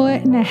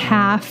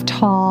 1.5 feet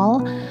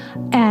tall.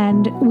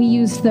 And we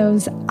used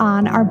those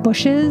on our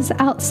bushes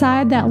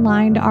outside that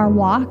lined our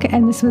walk.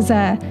 And this was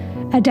a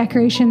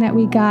decoration that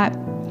we got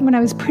when I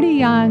was pretty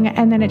young.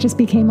 And then it just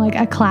became like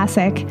a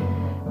classic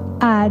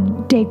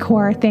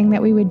decor thing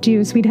that we would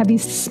do. So we'd have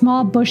these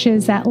small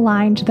bushes that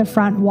lined the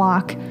front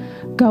walk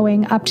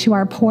going up to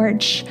our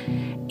porch.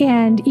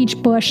 And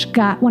each bush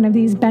got one of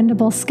these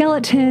bendable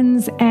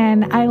skeletons,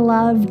 and I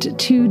loved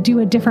to do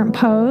a different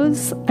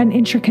pose, an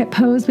intricate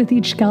pose with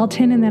each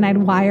skeleton, and then I'd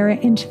wire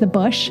it into the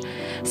bush.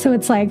 So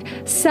it's like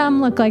some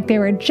look like they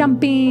were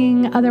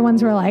jumping, other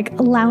ones were like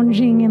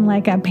lounging in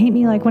like a paint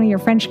me like one of your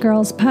French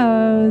girls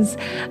pose.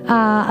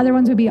 Other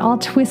ones would be all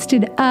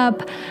twisted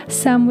up.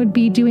 Some would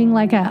be doing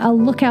like a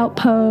lookout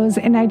pose,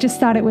 and I just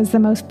thought it was the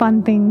most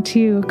fun thing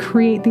to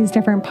create these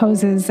different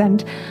poses.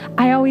 And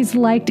I always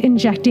liked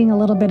injecting a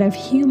little bit of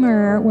humor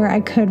where I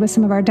could with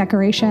some of our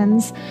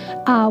decorations.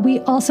 We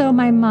also,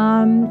 my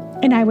mom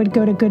and I would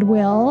go to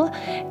Goodwill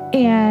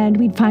and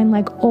we'd find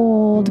like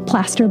old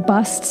plaster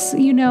busts,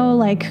 you know,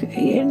 like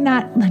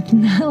not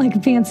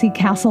like fancy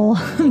castle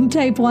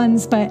type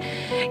ones, but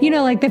you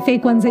know, like the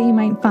fake ones that you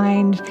might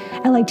find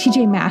at like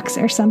TJ Maxx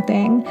or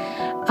something.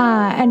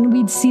 And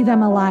we'd see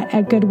them a lot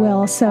at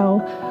Goodwill.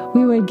 So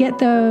we would get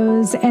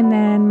those, and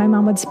then my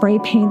mom would spray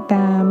paint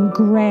them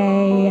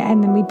gray,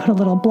 and then we'd put a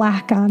little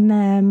black on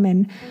them,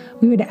 and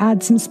we would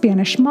add some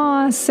Spanish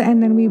moss,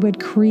 and then we would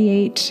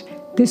create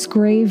this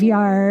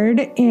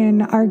graveyard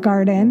in our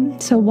garden.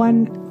 So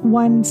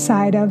one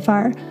side of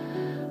our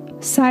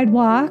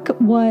sidewalk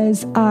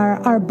was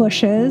our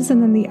bushes,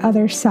 and then the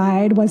other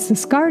side was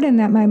this garden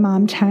that my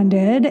mom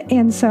tended.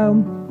 And so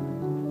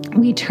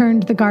we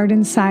turned the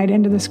garden side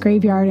into this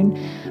graveyard, and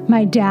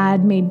my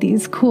dad made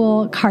these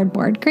cool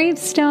cardboard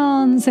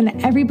gravestones, and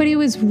everybody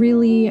was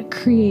really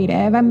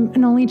creative. I'm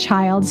an only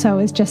child, so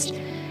it was just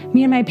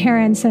me and my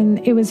parents,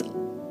 and it was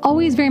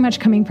always very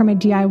much coming from a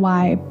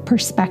DIY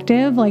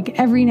perspective. Like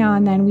every now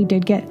and then we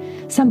did get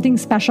something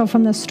special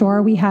from the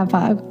store. We have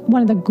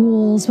one of the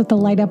ghouls with the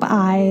light up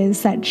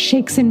eyes that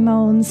shakes and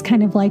moans,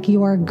 kind of like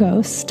your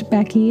ghost,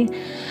 Becky.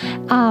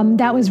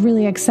 That was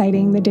really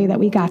exciting the day that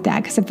we got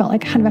that, because it felt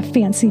like kind of a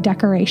fancy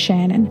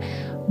decoration, and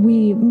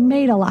we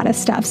made a lot of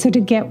stuff. So to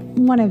get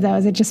one of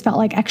those, it just felt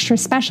like extra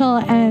special.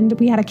 And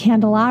we had a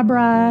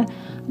candelabra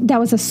that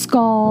was a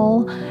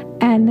skull,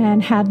 and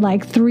then had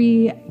like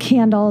 3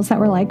 candles that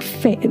were like,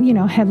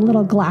 had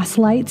little glass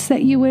lights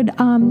that you would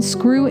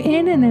screw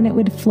in, and then it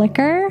would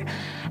flicker.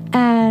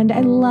 And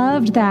I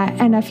loved that.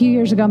 And a few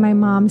years ago, my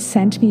mom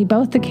sent me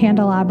both the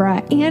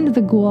candelabra and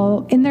the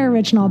ghoul in their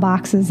original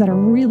boxes that are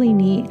really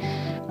neat.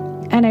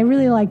 And I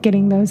really like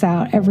getting those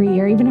out every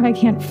year. Even if I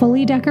can't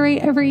fully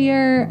decorate every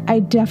year, I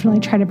definitely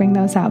try to bring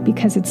those out,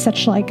 because it's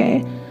such like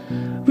a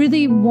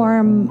really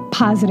warm,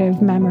 positive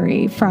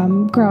memory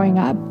from growing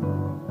up.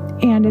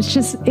 And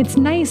it's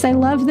nice. I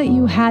love that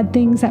you had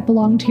things that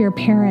belong to your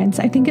parents.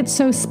 I think it's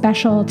so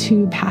special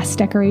to pass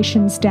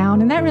decorations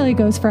down. And that really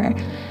goes for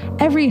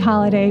every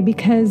holiday,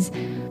 because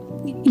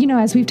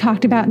as we've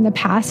talked about in the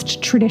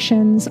past,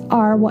 traditions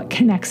are what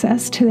connects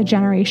us to the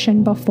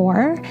generation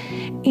before.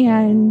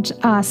 And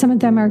some of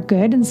them are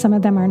good and some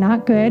of them are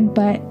not good,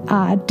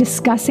 but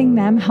discussing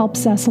them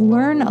helps us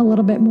learn a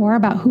little bit more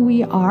about who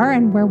we are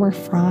and where we're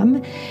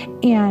from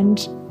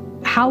and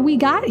how we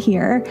got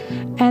here.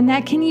 And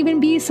that can even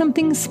be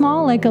something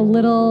small, like a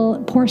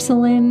little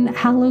porcelain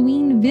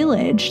Halloween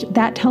village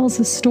that tells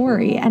a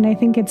story. And I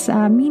think it's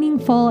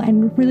meaningful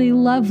and really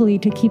lovely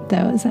to keep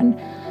those. And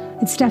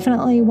it's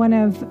definitely one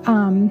of,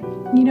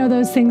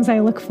 those things I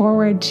look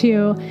forward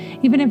to,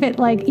 even if it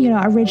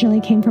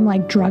originally came from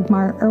like Drug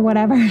Mart or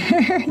whatever,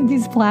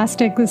 this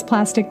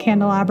plastic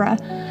candelabra.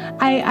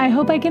 I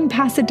hope I can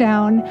pass it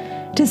down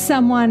to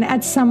someone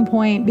at some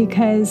point,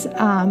 because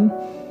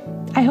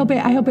I hope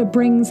it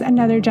brings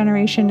another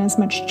generation as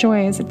much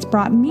joy as it's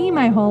brought me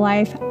my whole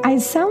life. I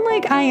sound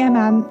like I am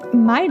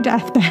on my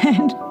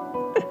deathbed.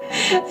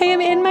 I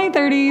am in my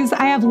 30s.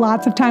 I have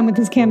lots of time with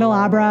this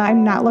candelabra.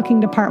 I'm not looking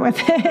to part with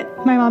it.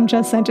 My mom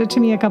just sent it to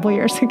me a couple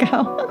years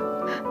ago.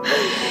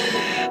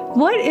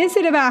 What is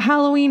it about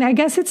Halloween? I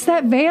guess it's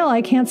that veil.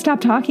 I can't stop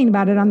talking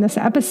about it on this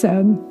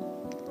episode.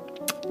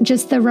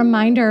 Just the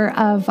reminder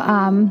of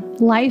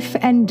life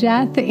and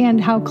death and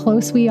how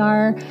close we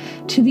are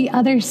to the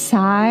other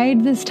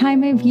side this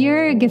time of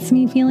year. It gets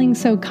me feeling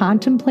so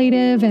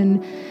contemplative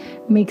and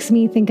makes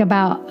me think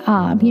about,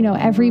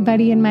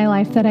 everybody in my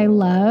life that I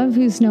love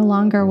who's no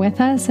longer with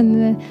us,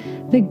 and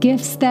the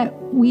gifts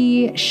that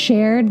we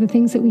shared, the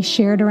things that we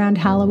shared around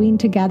Halloween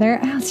together.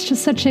 It's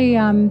just such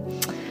a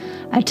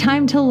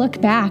time to look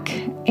back.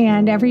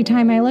 And every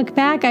time I look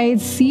back, I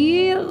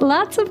see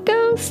lots of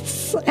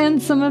ghosts,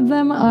 and some of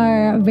them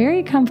are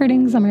very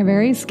comforting, some are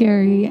very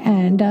scary,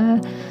 and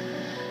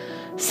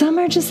some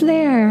are just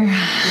there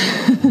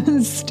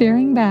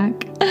staring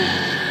back.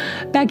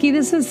 Becky,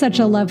 this is such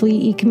a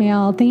lovely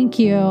EEEEKmail. Thank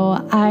you.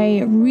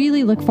 I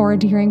really look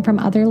forward to hearing from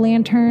other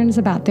lanterns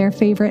about their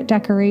favorite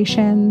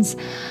decorations.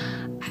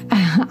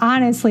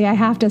 Honestly, I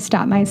have to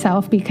stop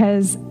myself,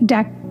 because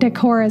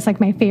decor is like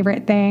my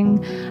favorite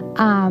thing.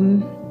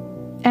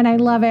 And I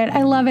love it.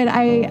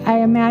 I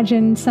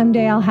imagine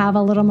someday I'll have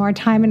a little more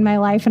time in my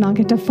life and I'll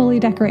get to fully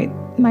decorate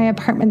my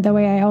apartment the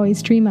way I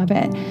always dream of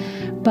it.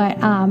 But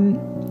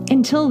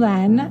until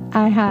then,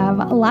 I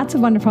have lots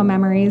of wonderful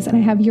memories, and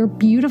I have your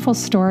beautiful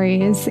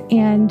stories,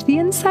 and the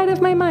inside of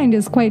my mind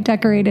is quite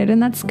decorated,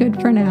 and that's good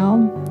for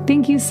now.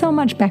 Thank you so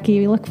much, Becky.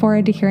 We look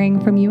forward to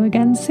hearing from you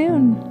again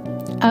soon.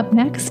 Up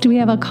next, we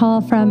have a call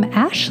from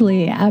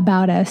Ashley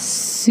about a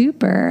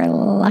super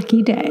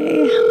lucky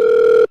day.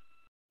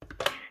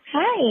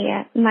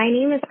 Hi, my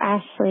name is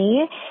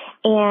Ashley,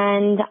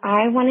 and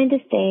I wanted to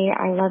say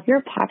I love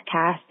your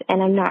podcast,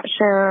 and I'm not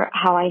sure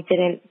how I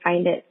didn't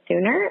find it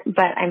sooner,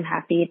 but I'm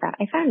happy that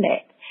I found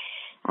it.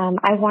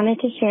 I wanted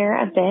to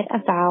share a bit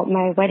about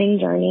my wedding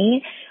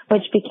journey,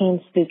 which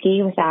became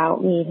spooky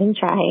without me even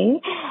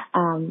trying.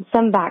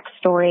 Some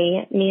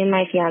backstory: me and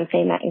my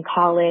fiance met in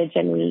college,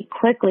 and we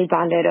quickly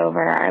bonded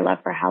over our love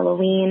for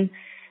Halloween.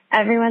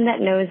 Everyone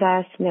that knows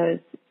us knows,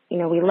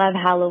 we love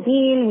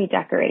Halloween. We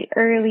decorate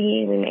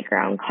early. We make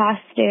our own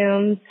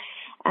costumes.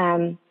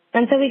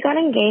 And so we got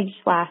engaged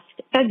last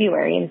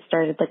February and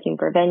started looking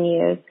for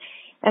venues.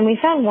 And we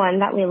found one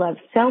that we loved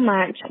so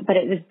much, but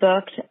it was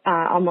booked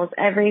almost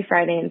every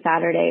Friday and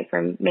Saturday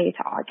from May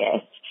to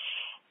August.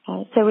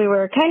 So we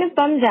were kind of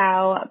bummed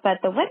out, but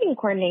the wedding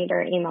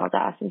coordinator emailed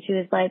us, and she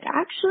was like,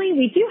 actually,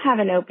 we do have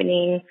an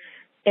opening.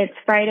 It's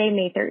Friday,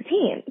 May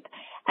 13th.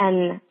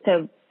 And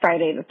so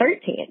Friday the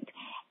 13th.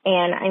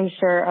 And I'm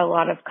sure a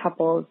lot of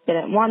couples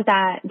didn't want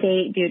that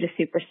date due to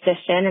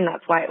superstition, and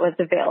that's why it was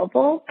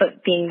available.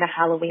 But being the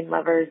Halloween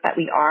lovers that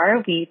we are,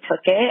 we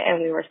took it,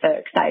 and we were so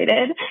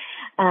excited.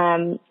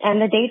 And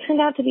the date turned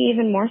out to be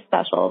even more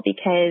special,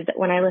 because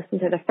when I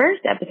listened to the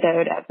first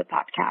episode of the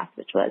podcast,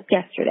 which was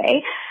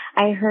yesterday,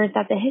 I heard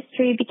that the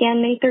history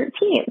began May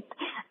 13th.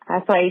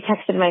 So I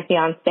texted my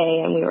fiance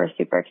and we were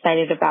super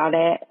excited about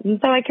it. And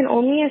so I can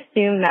only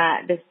assume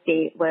that this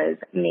date was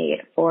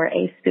made for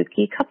a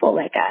spooky couple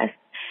like us.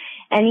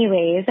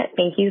 Anyways,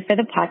 thank you for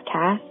the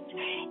podcast.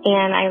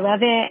 And I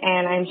love it,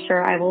 and I'm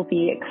sure I will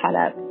be caught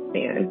up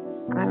soon.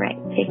 All right,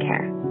 take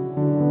care.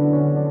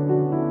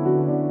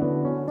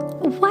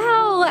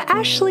 Wow,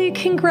 Ashley,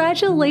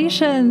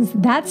 congratulations.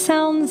 That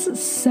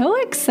sounds so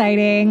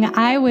exciting.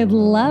 I would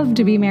love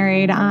to be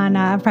married on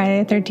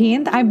Friday the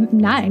 13th. I'm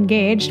not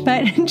engaged,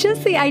 but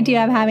just the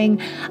idea of having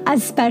a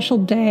special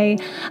day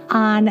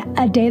on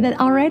a day that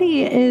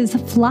already is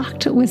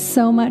flocked with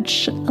so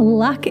much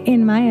luck,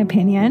 in my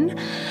opinion,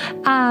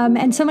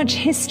 and so much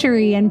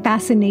history and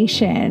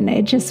fascination.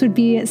 It just would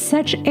be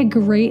such a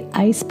great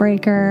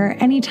icebreaker.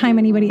 Anytime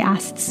anybody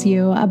asks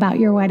you about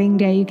your wedding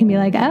day, you can be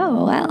like,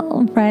 oh,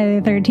 well, Friday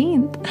the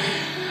 13th.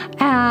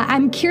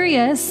 I'm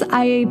curious.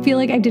 I feel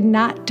like I did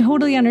not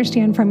totally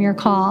understand from your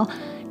call.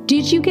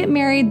 Did you get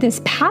married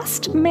this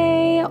past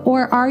May,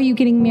 or are you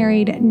getting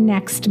married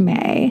next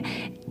May?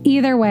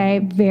 Either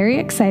way, very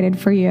excited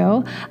for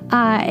you.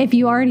 If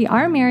you already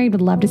are married,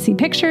 would love to see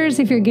pictures.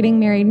 If you're getting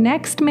married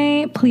next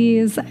May,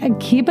 please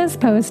keep us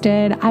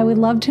posted. I would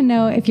love to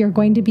know if you're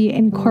going to be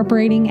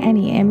incorporating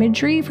any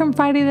imagery from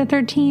Friday the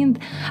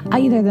 13th,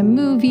 either the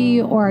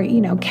movie or,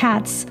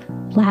 cats,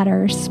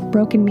 ladders,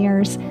 broken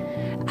mirrors.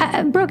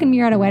 A broken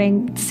mirror at a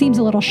wedding seems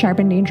a little sharp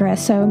and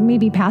dangerous, so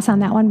maybe pass on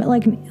that one. But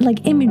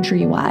like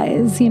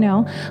imagery-wise,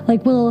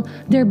 will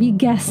there be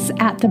guests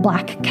at the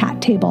black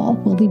cat table?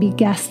 Will there be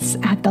guests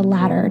at the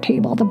ladder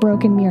table, the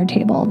broken mirror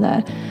table?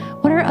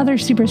 What are other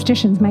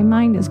superstitions? My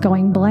mind is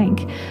going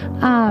blank.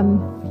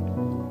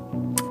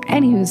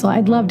 Anywho,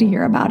 I'd love to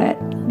hear about it.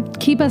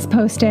 Keep us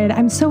posted.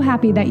 I'm so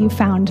happy that you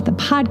found the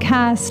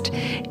podcast,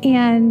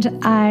 and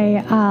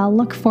I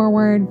look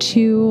forward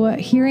to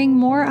hearing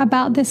more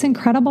about this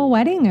incredible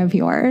wedding of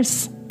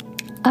yours.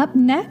 Up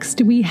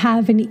next, we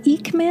have an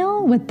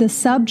EEEEKmail with the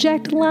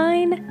subject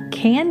line,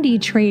 candy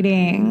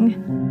trading.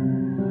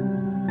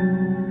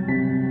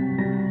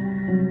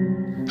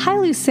 Hi,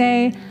 Luce.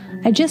 I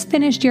just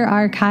finished your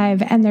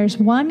archive, and there's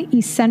one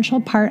essential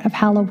part of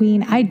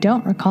Halloween I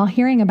don't recall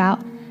hearing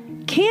about: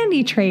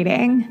 candy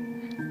trading.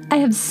 I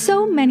have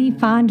so many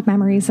fond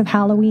memories of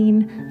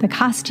Halloween: the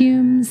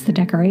costumes, the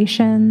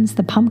decorations,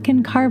 the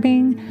pumpkin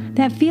carving,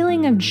 that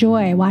feeling of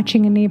joy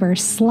watching a neighbor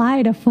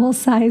slide a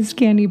full-sized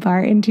candy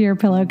bar into your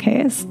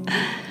pillowcase.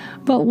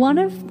 But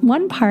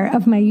one part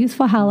of my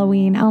youthful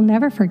Halloween I'll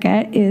never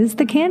forget is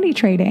the candy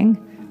trading.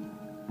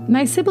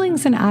 My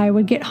siblings and I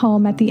would get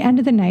home at the end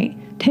of the night,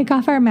 take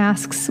off our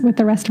masks with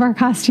the rest of our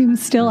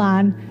costumes still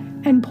on,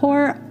 and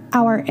pour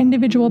our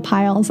individual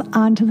piles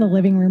onto the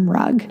living room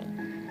rug.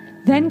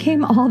 Then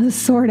came all the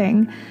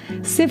sorting,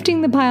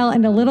 sifting the pile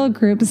into little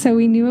groups so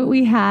we knew what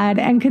we had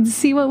and could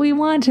see what we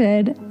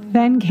wanted.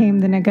 Then came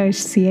the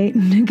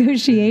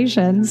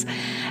negotiations.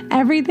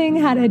 Everything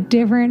had a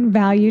different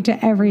value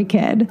to every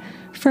kid.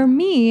 For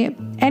me,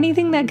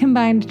 anything that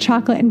combined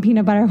chocolate and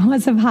peanut butter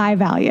was of high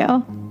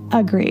value.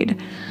 Agreed.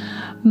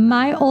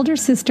 My older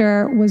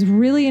sister was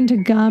really into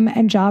gum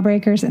and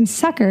jawbreakers and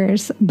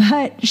suckers,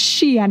 but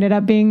she ended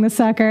up being the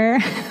sucker.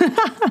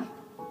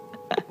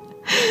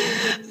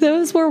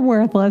 Those were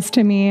worthless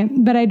to me,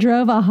 but I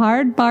drove a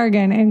hard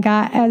bargain and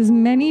got as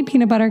many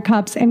peanut butter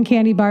cups and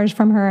candy bars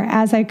from her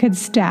as I could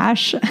as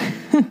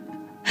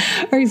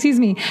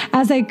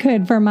I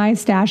could for my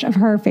stash of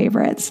her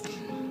favorites.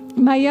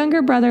 My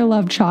younger brother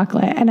loved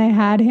chocolate, and I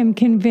had him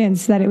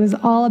convinced that it was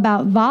all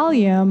about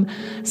volume,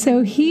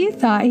 so he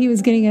thought he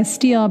was getting a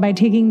steal by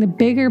taking the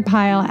bigger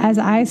pile as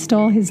I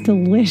stole his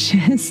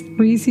delicious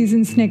Reese's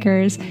and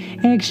Snickers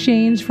in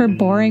exchange for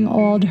boring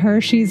old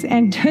Hershey's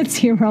and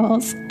Tootsie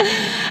Rolls.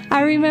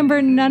 I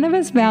remember none of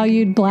us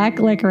valued black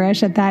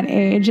licorice at that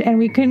age, and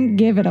we couldn't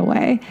give it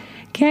away.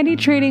 Candy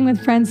trading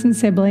with friends and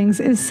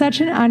siblings is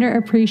such an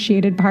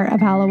underappreciated part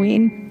of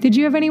Halloween. Did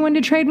you have anyone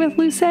to trade with,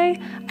 Luce?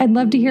 I'd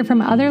love to hear from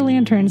other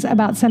lanterns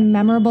about some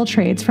memorable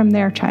trades from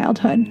their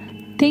childhood.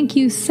 Thank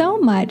you so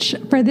much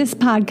for this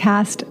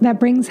podcast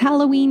that brings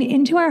Halloween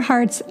into our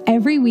hearts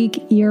every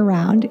week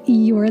year-round.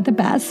 You're the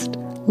best.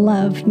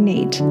 Love,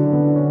 Nate.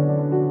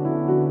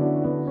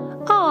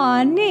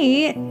 Aw,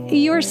 Nate,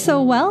 you're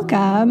so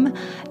welcome.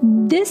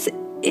 This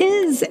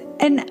is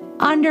an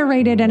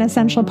underrated and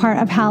essential part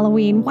of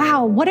Halloween.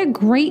 Wow, what a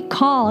great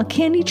call.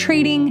 Candy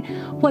trading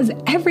was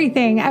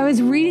everything. I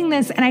was reading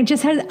this and I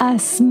just had a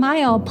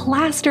smile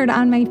plastered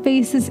on my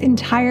face this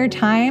entire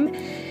time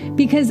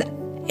because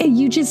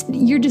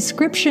your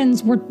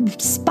descriptions were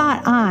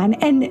spot on.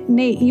 And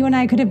Nate, you and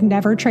I could have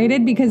never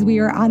traded because we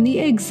were on the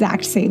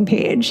exact same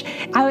page.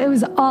 It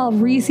was all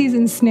Reese's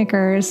and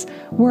Snickers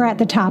were at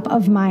the top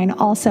of mine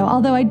also.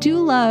 Although I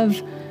do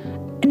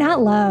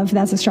not love,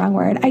 that's a strong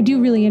word. I do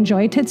really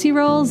enjoy Tootsie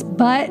Rolls,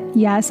 but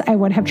yes, I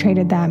would have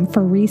traded them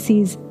for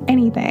Reese's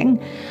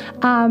anything.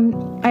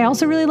 I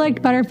also really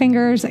liked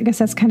Butterfingers. I guess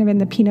that's kind of in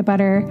the peanut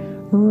butter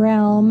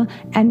realm,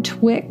 and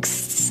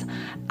Twix.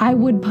 I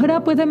would put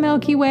up with a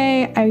Milky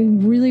Way. I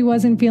really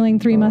wasn't feeling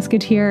Three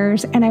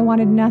Musketeers, and I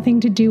wanted nothing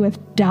to do with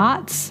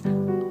Dots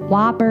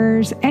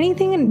Whoppers,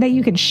 anything that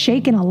you could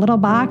shake in a little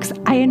box.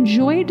 I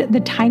enjoyed the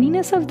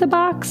tininess of the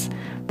box,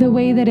 the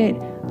way that it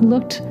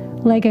looked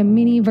like a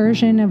mini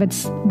version of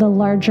the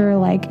larger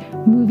like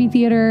movie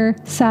theater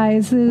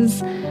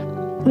sizes.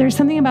 There's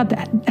something about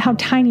that, how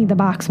tiny the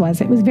box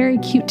was. It was very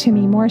cute to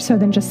me, more so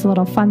than just the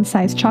little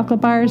fun-sized chocolate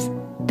bars.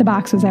 The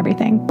box was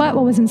everything. But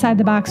what was inside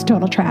the box,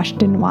 total trash.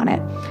 Didn't want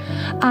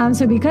it.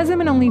 So because I'm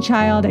an only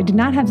child, I did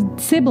not have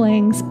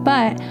siblings,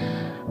 but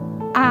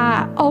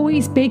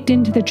always baked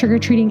into the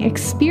trick-or-treating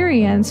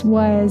experience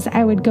was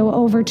I would go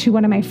over to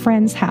one of my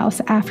friends'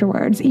 house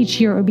afterwards. Each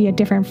year it would be a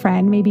different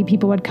friend. Maybe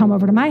people would come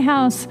over to my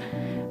house.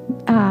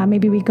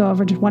 Maybe we'd go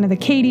over to one of the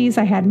Katies.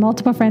 I had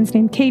multiple friends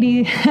named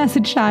Katie as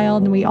a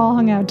child, and we all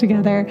hung out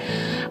together.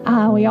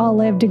 We all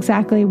lived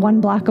exactly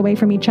 1 block away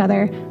from each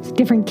other,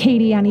 different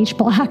Katie on each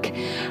block.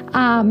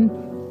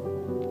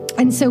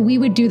 And so we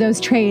would do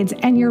those trades.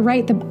 And you're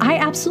right, I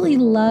absolutely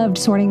loved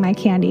sorting my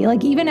candy.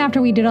 Like even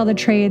after we did all the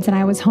trades and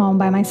I was home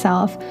by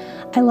myself,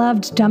 I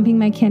loved dumping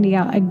my candy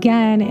out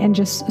again and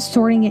just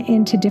sorting it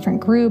into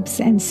different groups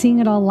and seeing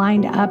it all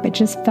lined up. It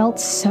just felt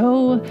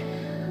so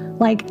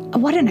like,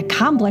 what an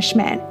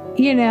accomplishment,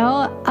 you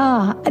know?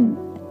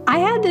 I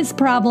had this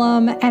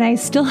problem and I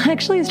still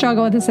actually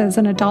struggle with this as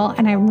an adult,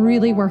 and I'm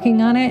really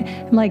working on it.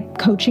 I'm like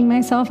coaching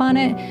myself on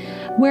it,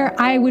 where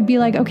I would be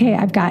like, okay,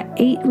 I've got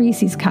 8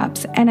 Reese's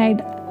cups, and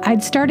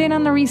I'd start in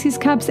on the Reese's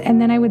cups and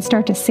then I would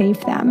start to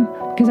save them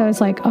because I was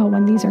like, oh,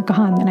 when these are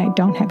gone, then I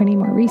don't have any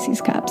more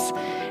Reese's cups.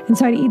 And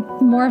so I'd eat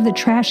more of the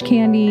trash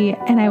candy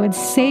and I would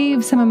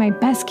save some of my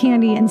best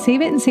candy and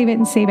save it and save it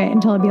and save it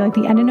until it'd be like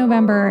the end of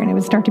November and it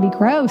would start to be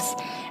gross.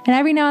 And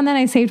every now and then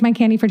I saved my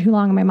candy for too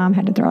long and my mom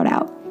had to throw it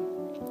out.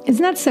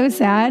 Isn't that so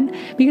sad?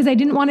 Because I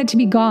didn't want it to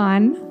be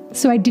gone,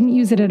 so I didn't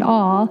use it at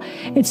all.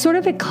 It's sort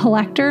of a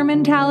collector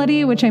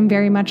mentality, which I'm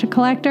very much a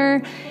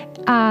collector.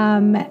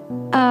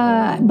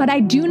 But I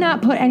do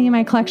not put any of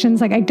my collections,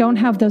 like I don't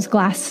have those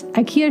glass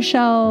IKEA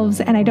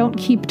shelves, and I don't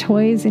keep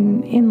toys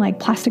in like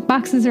plastic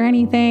boxes or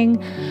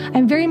anything.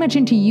 I'm very much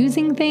into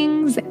using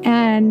things,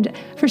 and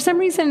for some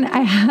reason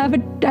I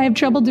have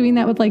trouble doing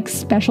that with like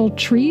special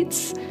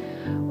treats,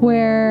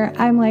 where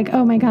I'm like,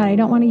 oh my God, I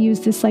don't want to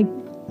use this like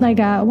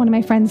one of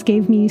my friends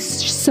gave me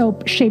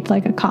soap shaped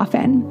like a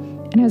coffin.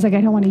 And I was like,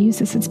 I don't want to use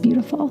this. It's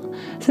beautiful.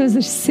 So it was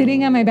just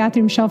sitting on my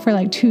bathroom shelf for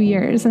like 2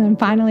 years. And then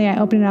finally I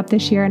opened it up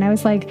this year and I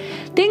was like,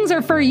 things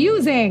are for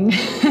using.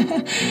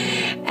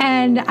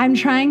 And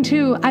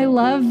I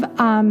love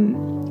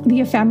the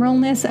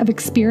ephemeralness of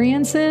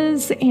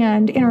experiences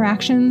and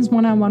interactions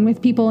one-on-one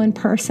with people in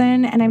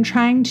person. And I'm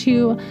trying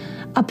to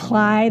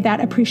apply that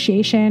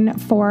appreciation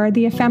for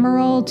the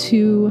ephemeral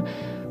to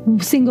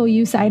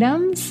single-use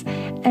items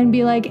and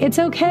be like, it's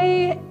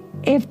okay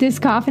if this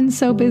coffin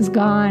soap is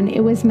gone. It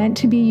was meant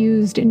to be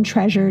used and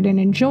treasured and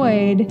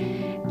enjoyed.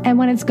 And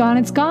when it's gone,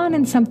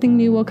 and something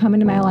new will come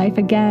into my life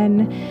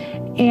again.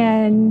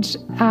 And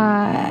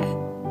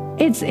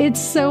it's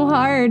so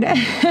hard.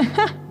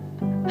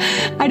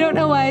 I don't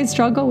know why I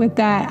struggle with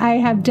that. I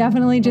have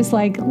definitely just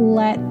like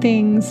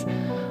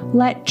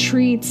let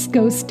treats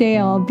go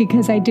stale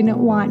because I didn't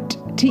want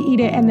to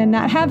eat it and then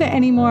not have it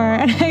anymore.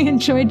 And I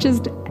enjoyed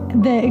just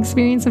the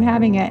experience of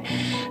having it.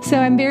 So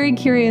I'm very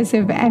curious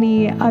if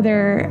any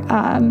other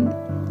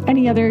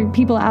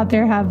people out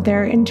there have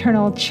their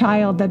internal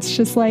child that's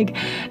just like,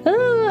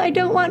 oh, I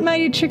don't want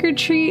my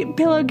trick-or-treat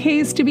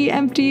pillowcase to be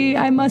empty.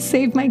 I must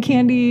save my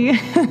candy.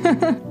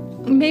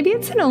 Maybe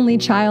it's an only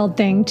child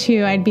thing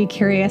too. I'd be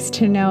curious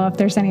to know if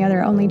there's any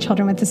other only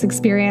children with this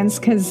experience,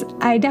 because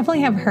I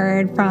definitely have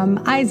heard from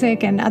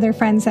Isaac and other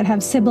friends that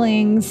have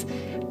siblings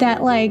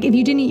that like if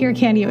you didn't eat your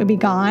candy, it would be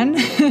gone.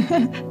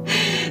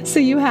 So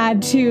you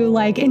had to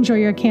like enjoy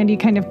your candy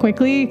kind of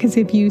quickly, because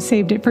if you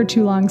saved it for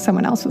too long,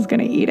 someone else was going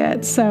to eat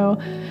it. So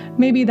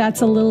maybe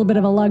that's a little bit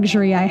of a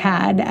luxury I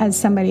had as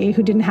somebody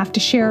who didn't have to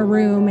share a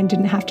room and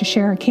didn't have to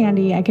share a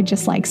candy. I could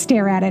just like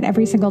stare at it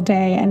every single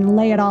day and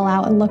lay it all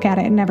out and look at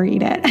it and never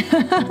eat it.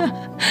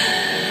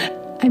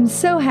 I'm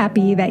so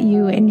happy that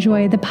you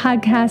enjoy the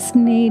podcast,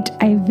 Nate.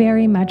 I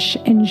very much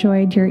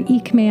enjoyed your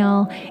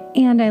EEEEKmail,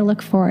 and I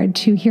look forward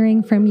to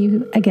hearing from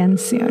you again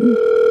soon.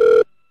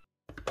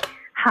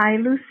 Hi,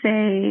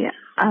 Luce.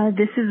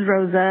 This is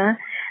Rosa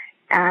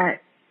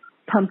at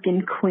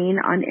Pumpkin Queen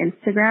on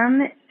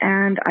Instagram,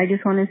 and I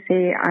just want to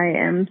say I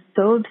am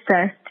so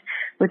obsessed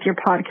with your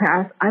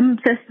podcast. I'm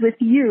obsessed with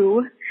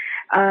you.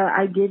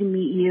 I did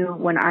meet you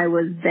when I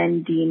was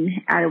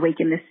vending at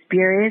Awaken the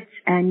Spirits,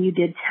 and you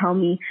did tell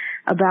me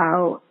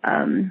about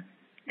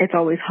It's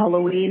Always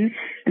Halloween,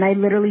 and I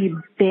literally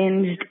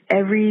binged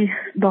every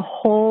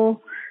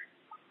single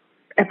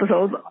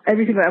episode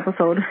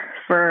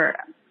for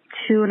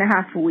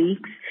 2.5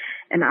 weeks,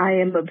 and I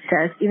am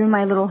obsessed. Even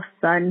my little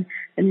son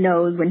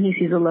knows when he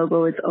sees a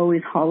logo, It's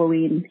Always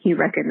Halloween, he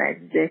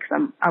recognizes it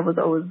because I was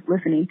always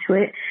listening to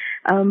it.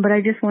 But I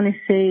just want to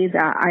say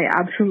that I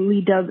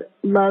absolutely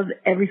love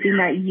everything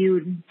that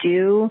you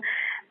do.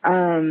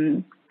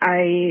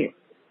 I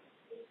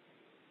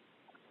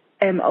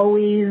am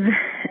always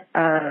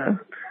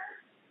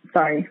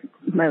Sorry,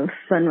 my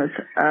son was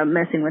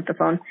messing with the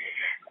phone.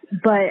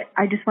 But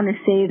I just want to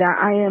say that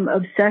I am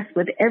obsessed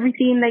with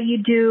everything that you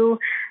do.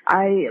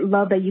 I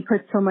love that you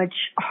put so much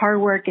hard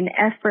work and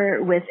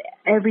effort with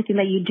everything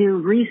that you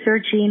do,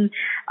 researching,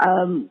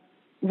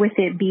 with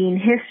it being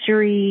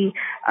history,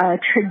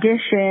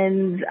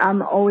 traditions.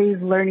 I'm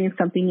always learning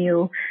something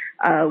new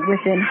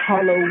within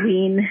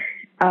Halloween.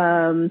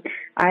 I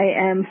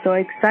am so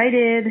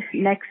excited.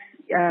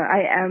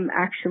 I am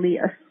actually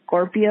a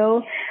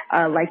Scorpio,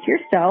 like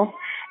yourself,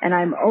 and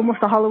I'm almost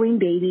a Halloween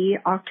baby,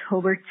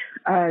 October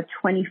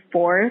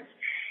 24th.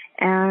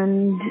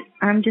 And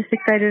I'm just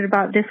excited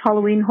about this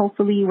Halloween.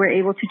 Hopefully we're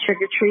able to trick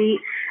or treat.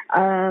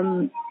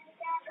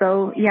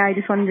 So yeah, I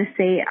just wanted to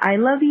say I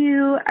love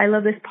you. I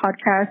love this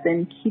podcast,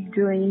 and keep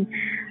doing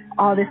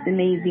all this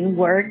amazing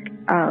work.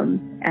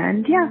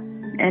 And yeah,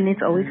 and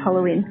it's always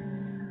Halloween.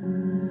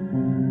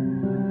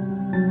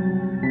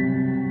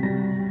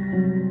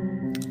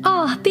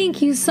 Oh,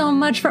 thank you so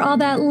much for all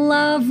that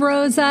love,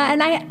 Rosa.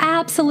 And I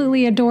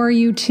absolutely adore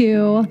you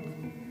too.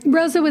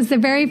 Rosa was the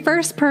very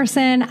first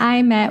person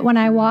I met when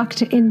I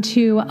walked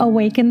into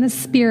Awaken the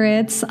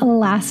Spirits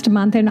last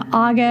month in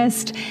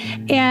August.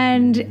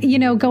 And, you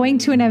know, going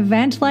to an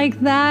event like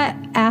that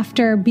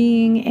after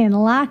being in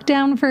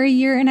lockdown for a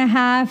year and a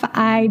half,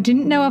 I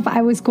didn't know if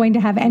I was going to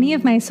have any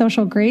of my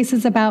social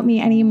graces about me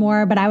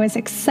anymore, but I was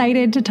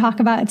excited to talk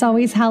about It's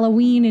Always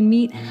Halloween and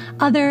meet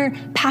other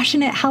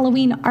passionate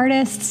Halloween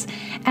artists.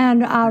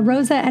 And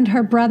Rosa and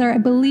her brother, I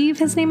believe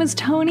his name is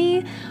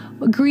Tony,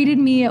 greeted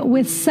me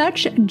with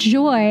such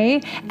joy,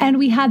 and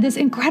we had this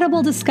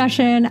incredible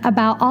discussion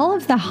about all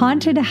of the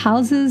haunted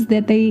houses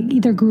that they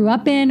either grew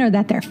up in or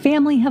that their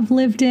family have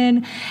lived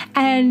in.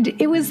 And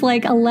it was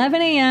like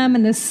 11 a.m.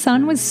 and the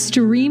sun was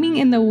streaming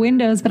in the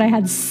windows, but I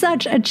had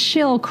such a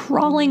chill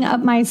crawling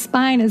up my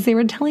spine as they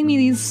were telling me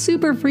these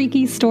super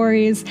freaky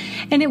stories.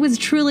 And it was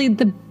truly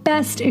the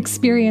best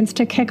experience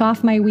to kick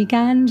off my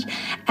weekend.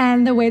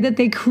 And the way that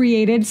they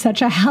created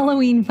such a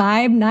Halloween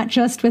vibe, not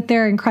just with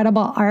their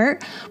incredible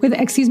art, with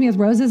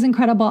Rosa's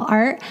incredible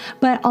art,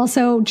 but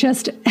also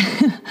just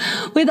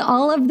with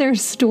all of their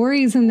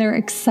stories and their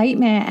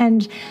excitement.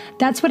 And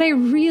that's what I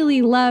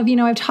really love. You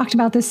know, I've talked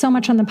about this so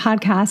much on the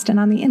podcast and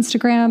on the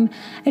Instagram.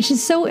 It's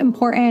just so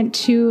important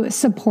to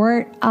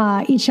support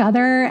each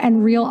other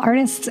and real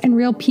artists and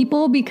real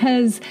people,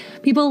 because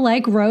people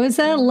like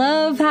Rosa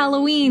love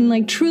Halloween,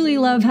 like truly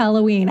love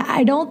Halloween.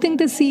 I don't think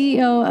the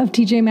CEO of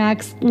TJ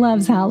Maxx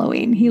loves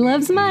Halloween. He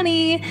loves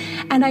money.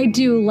 And I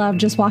do love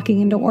just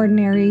walking into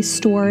ordinary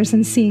stores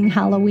and seeing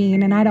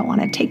Halloween. And I don't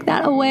want to take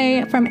that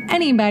away from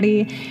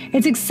anybody.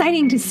 It's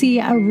exciting to see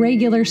a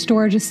regular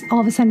store just all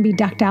of a sudden be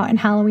decked out in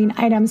Halloween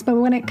items. But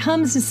when it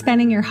comes to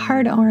spending your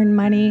hard-earned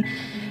money,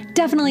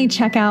 definitely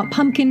check out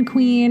Pumpkin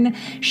Queen.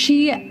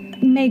 She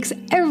makes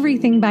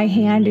everything by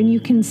hand, and you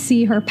can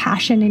see her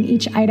passion in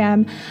each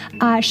item.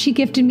 She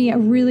gifted me a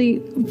really,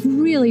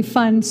 really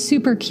fun,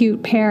 super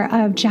cute pair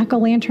of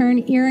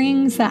jack-o'-lantern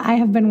earrings that I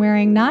have been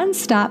wearing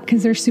nonstop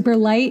because they're super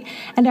light.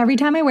 And every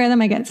time I wear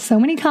them, I get so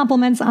many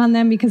compliments on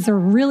them because they're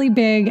really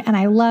big, and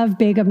I love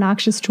big,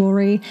 obnoxious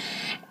jewelry.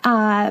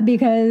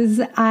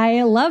 Because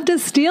I love to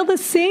steal the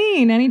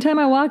scene anytime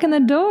I walk in the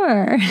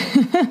door.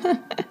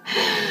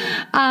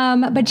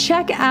 But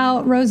check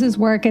out Rosa's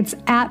work. It's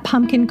at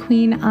Pumpkin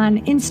Queen on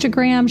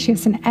Instagram. She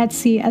has an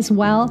Etsy as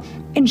well.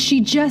 And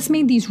she just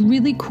made these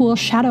really cool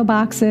shadow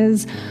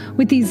boxes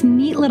with these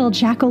neat little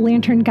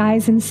jack-o'-lantern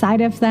guys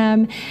inside of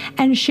them,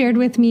 and shared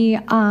with me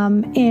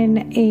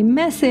in a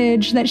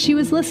message that she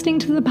was listening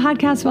to the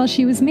podcast while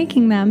she was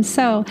making them.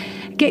 So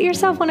get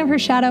yourself one of her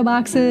shadow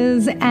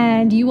boxes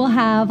and you will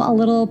have a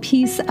little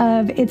piece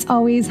of It's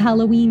Always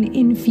Halloween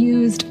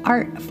infused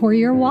art for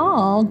your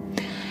wall.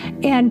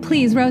 And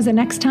please, Rosa,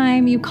 next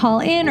time you call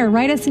in or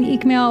write us an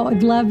email,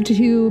 I'd love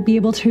to be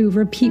able to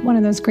repeat one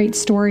of those great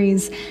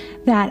stories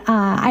that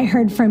I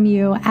heard from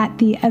you at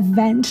the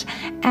event.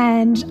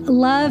 And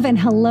love and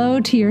hello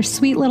to your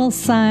sweet little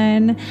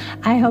son.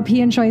 I hope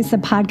he enjoys the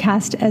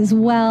podcast as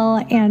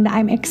well. And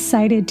I'm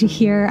excited to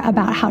hear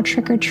about how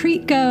Trick or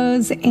Treat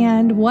goes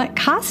and what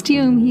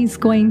costume he's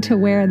going to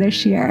wear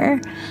this year.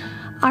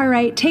 All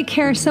right, take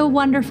care. So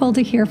wonderful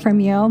to hear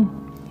from you.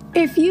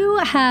 If you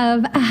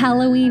have a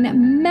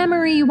Halloween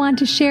memory you want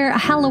to share, a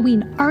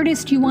Halloween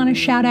artist you want to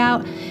shout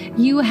out,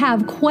 you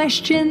have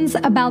questions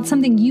about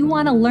something you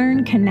want to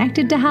learn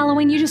connected to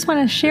Halloween, you just want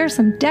to share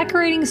some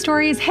decorating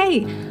stories,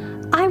 hey,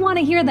 I want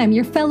to hear them.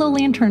 Your fellow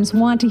lanterns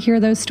want to hear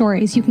those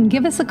stories. You can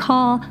give us a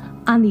call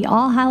on the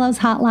All Hallows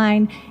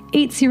Hotline,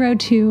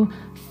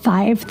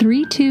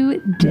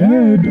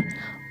 802-532-DEAD.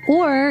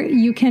 Or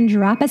you can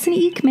drop us an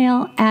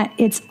email at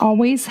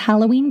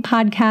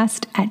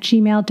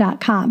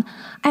itsalwayshalloweenpodcast@gmail.com.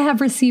 I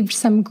have received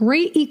some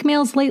great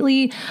EEEEKmails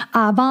lately,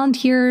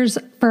 volunteers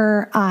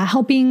for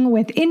helping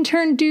with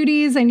intern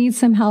duties. I need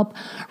some help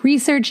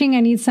researching.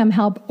 I need some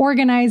help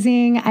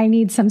organizing. I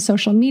need some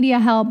social media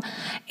help.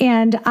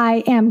 And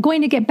I am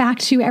going to get back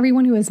to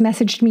everyone who has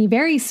messaged me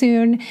very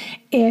soon.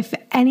 If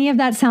any of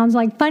that sounds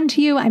like fun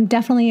to you, I'm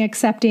definitely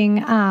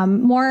accepting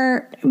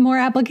more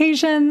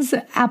applications.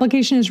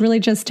 Application is really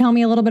just tell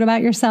me a little bit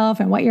about yourself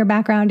and what your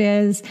background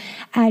is.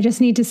 I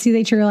just need to see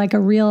that you're like a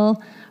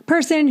real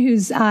person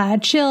who's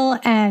chill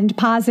and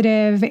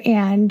positive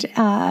and,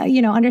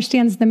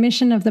 understands the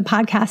mission of the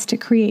podcast to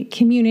create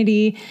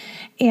community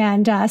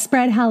and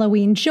spread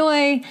Halloween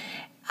joy.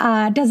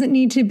 Doesn't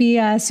need to be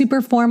a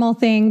super formal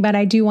thing, but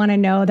I do want to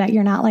know that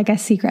you're not like a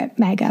secret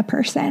mega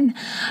person.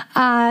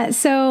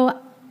 So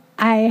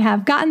I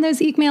have gotten those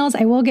EEEEKmails.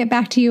 I will get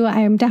back to you. I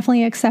am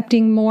definitely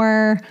accepting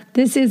more.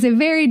 This is a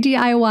very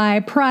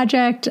DIY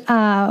project.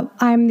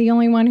 I'm the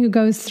only one who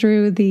goes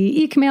through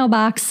the EEEEKmail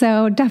box,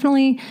 so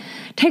definitely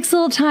takes a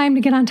little time to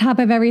get on top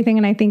of everything.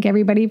 And I thank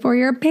everybody for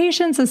your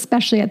patience,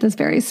 especially at this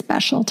very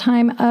special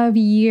time of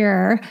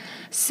year.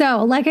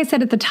 So, like I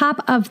said at the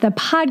top of the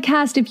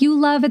podcast, if you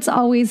love It's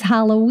Always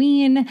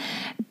Halloween,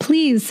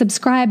 please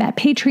subscribe at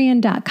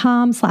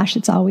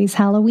patreon.com/It's Always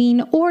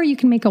Halloween, or you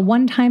can make a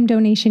one-time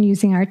donation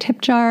using our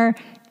tip jar.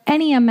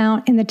 Any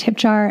amount in the tip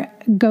jar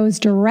goes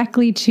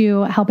directly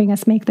to helping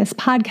us make this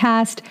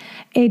podcast.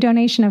 A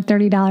donation of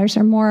 $30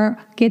 or more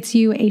gets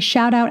you a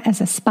shout out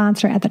as a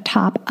sponsor at the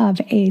top of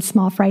a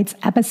Small Frights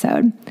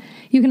episode.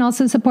 You can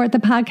also support the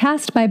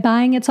podcast by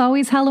buying It's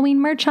Always Halloween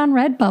merch on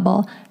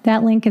Redbubble.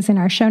 That link is in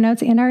our show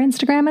notes and our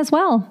Instagram as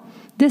well.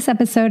 This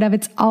episode of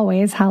It's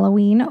Always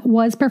Halloween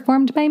was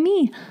performed by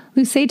me,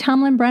 Luce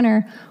Tomlin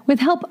Brenner,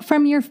 with help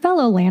from your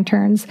fellow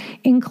lanterns,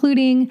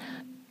 including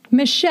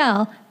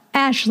Michelle,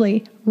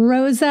 Ashley,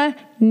 Rosa,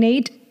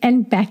 Nate,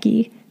 and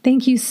Becky.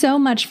 Thank you so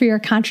much for your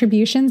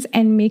contributions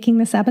and making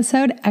this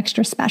episode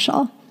extra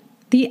special.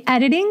 The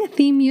editing,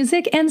 theme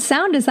music, and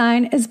sound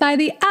design is by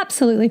the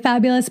absolutely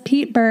fabulous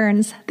Pete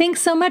Burns.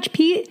 Thanks so much,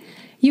 Pete.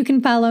 You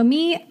can follow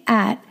me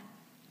at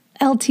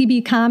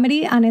LTB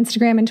Comedy on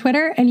Instagram and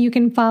Twitter, and you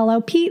can follow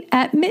Pete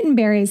at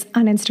Mittenberries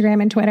on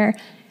Instagram and Twitter.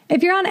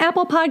 If you're on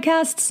Apple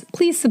Podcasts,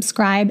 please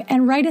subscribe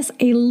and write us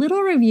a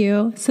little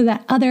review so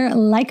that other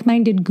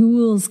like-minded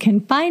ghouls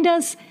can find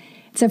us.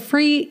 It's a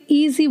free,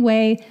 easy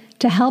way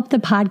to help the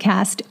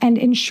podcast and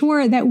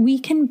ensure that we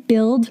can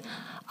build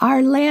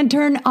our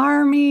lantern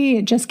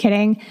army. Just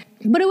kidding.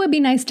 But it would be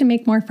nice to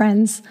make more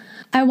friends.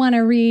 I want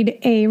to read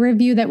a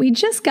review that we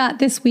just got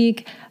this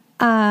week.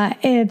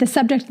 The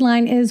subject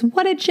line is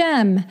 "What a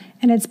Gem,"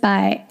 and it's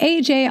by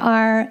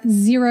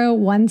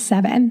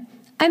AJR017.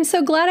 I'm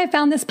so glad I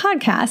found this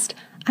podcast.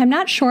 I'm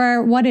not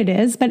sure what it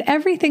is, but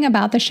everything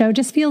about the show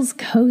just feels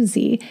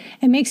cozy.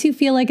 It makes you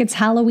feel like it's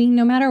Halloween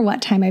no matter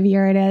what time of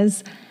year it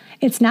is.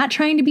 It's not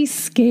trying to be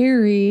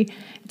scary.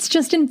 It's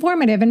just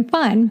informative and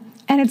fun.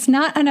 And it's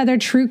not another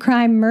true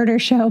crime murder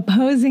show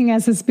posing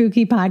as a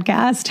spooky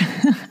podcast.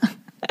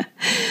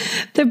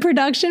 The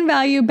production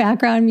value,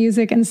 background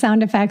music, and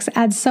sound effects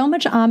add so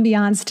much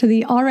ambiance to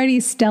the already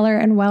stellar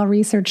and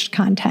well-researched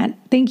content.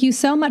 Thank you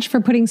so much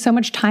for putting so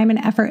much time and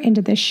effort into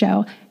this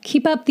show.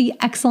 Keep up the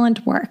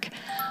excellent work.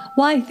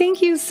 Well, I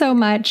thank you so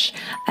much.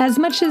 As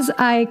much as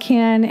I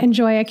can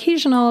enjoy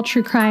occasional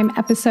true crime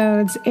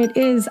episodes, it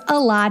is a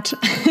lot.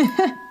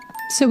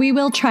 So we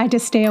will try to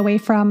stay away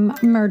from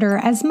murder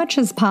as much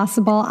as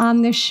possible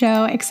on this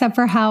show, except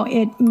for how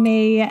it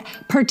may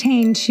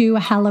pertain to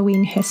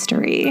Halloween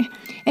history.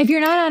 If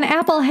you're not on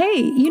Apple, hey,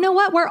 you know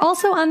what? We're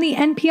also on the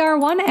NPR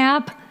One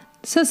app.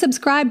 So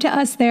subscribe to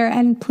us there,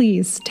 and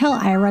please tell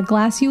Ira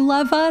Glass you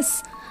love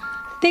us.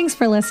 Thanks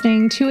for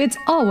listening to It's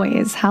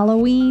Always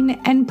Halloween,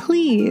 and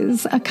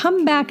please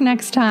come back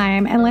next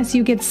time unless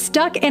you get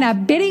stuck in a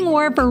bidding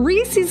war for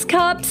Reese's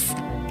Cups.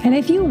 And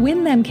if you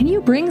win them, can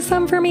you bring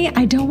some for me?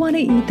 I don't want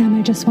to eat them.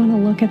 I just want to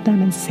look at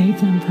them and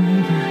save them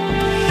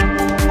forever.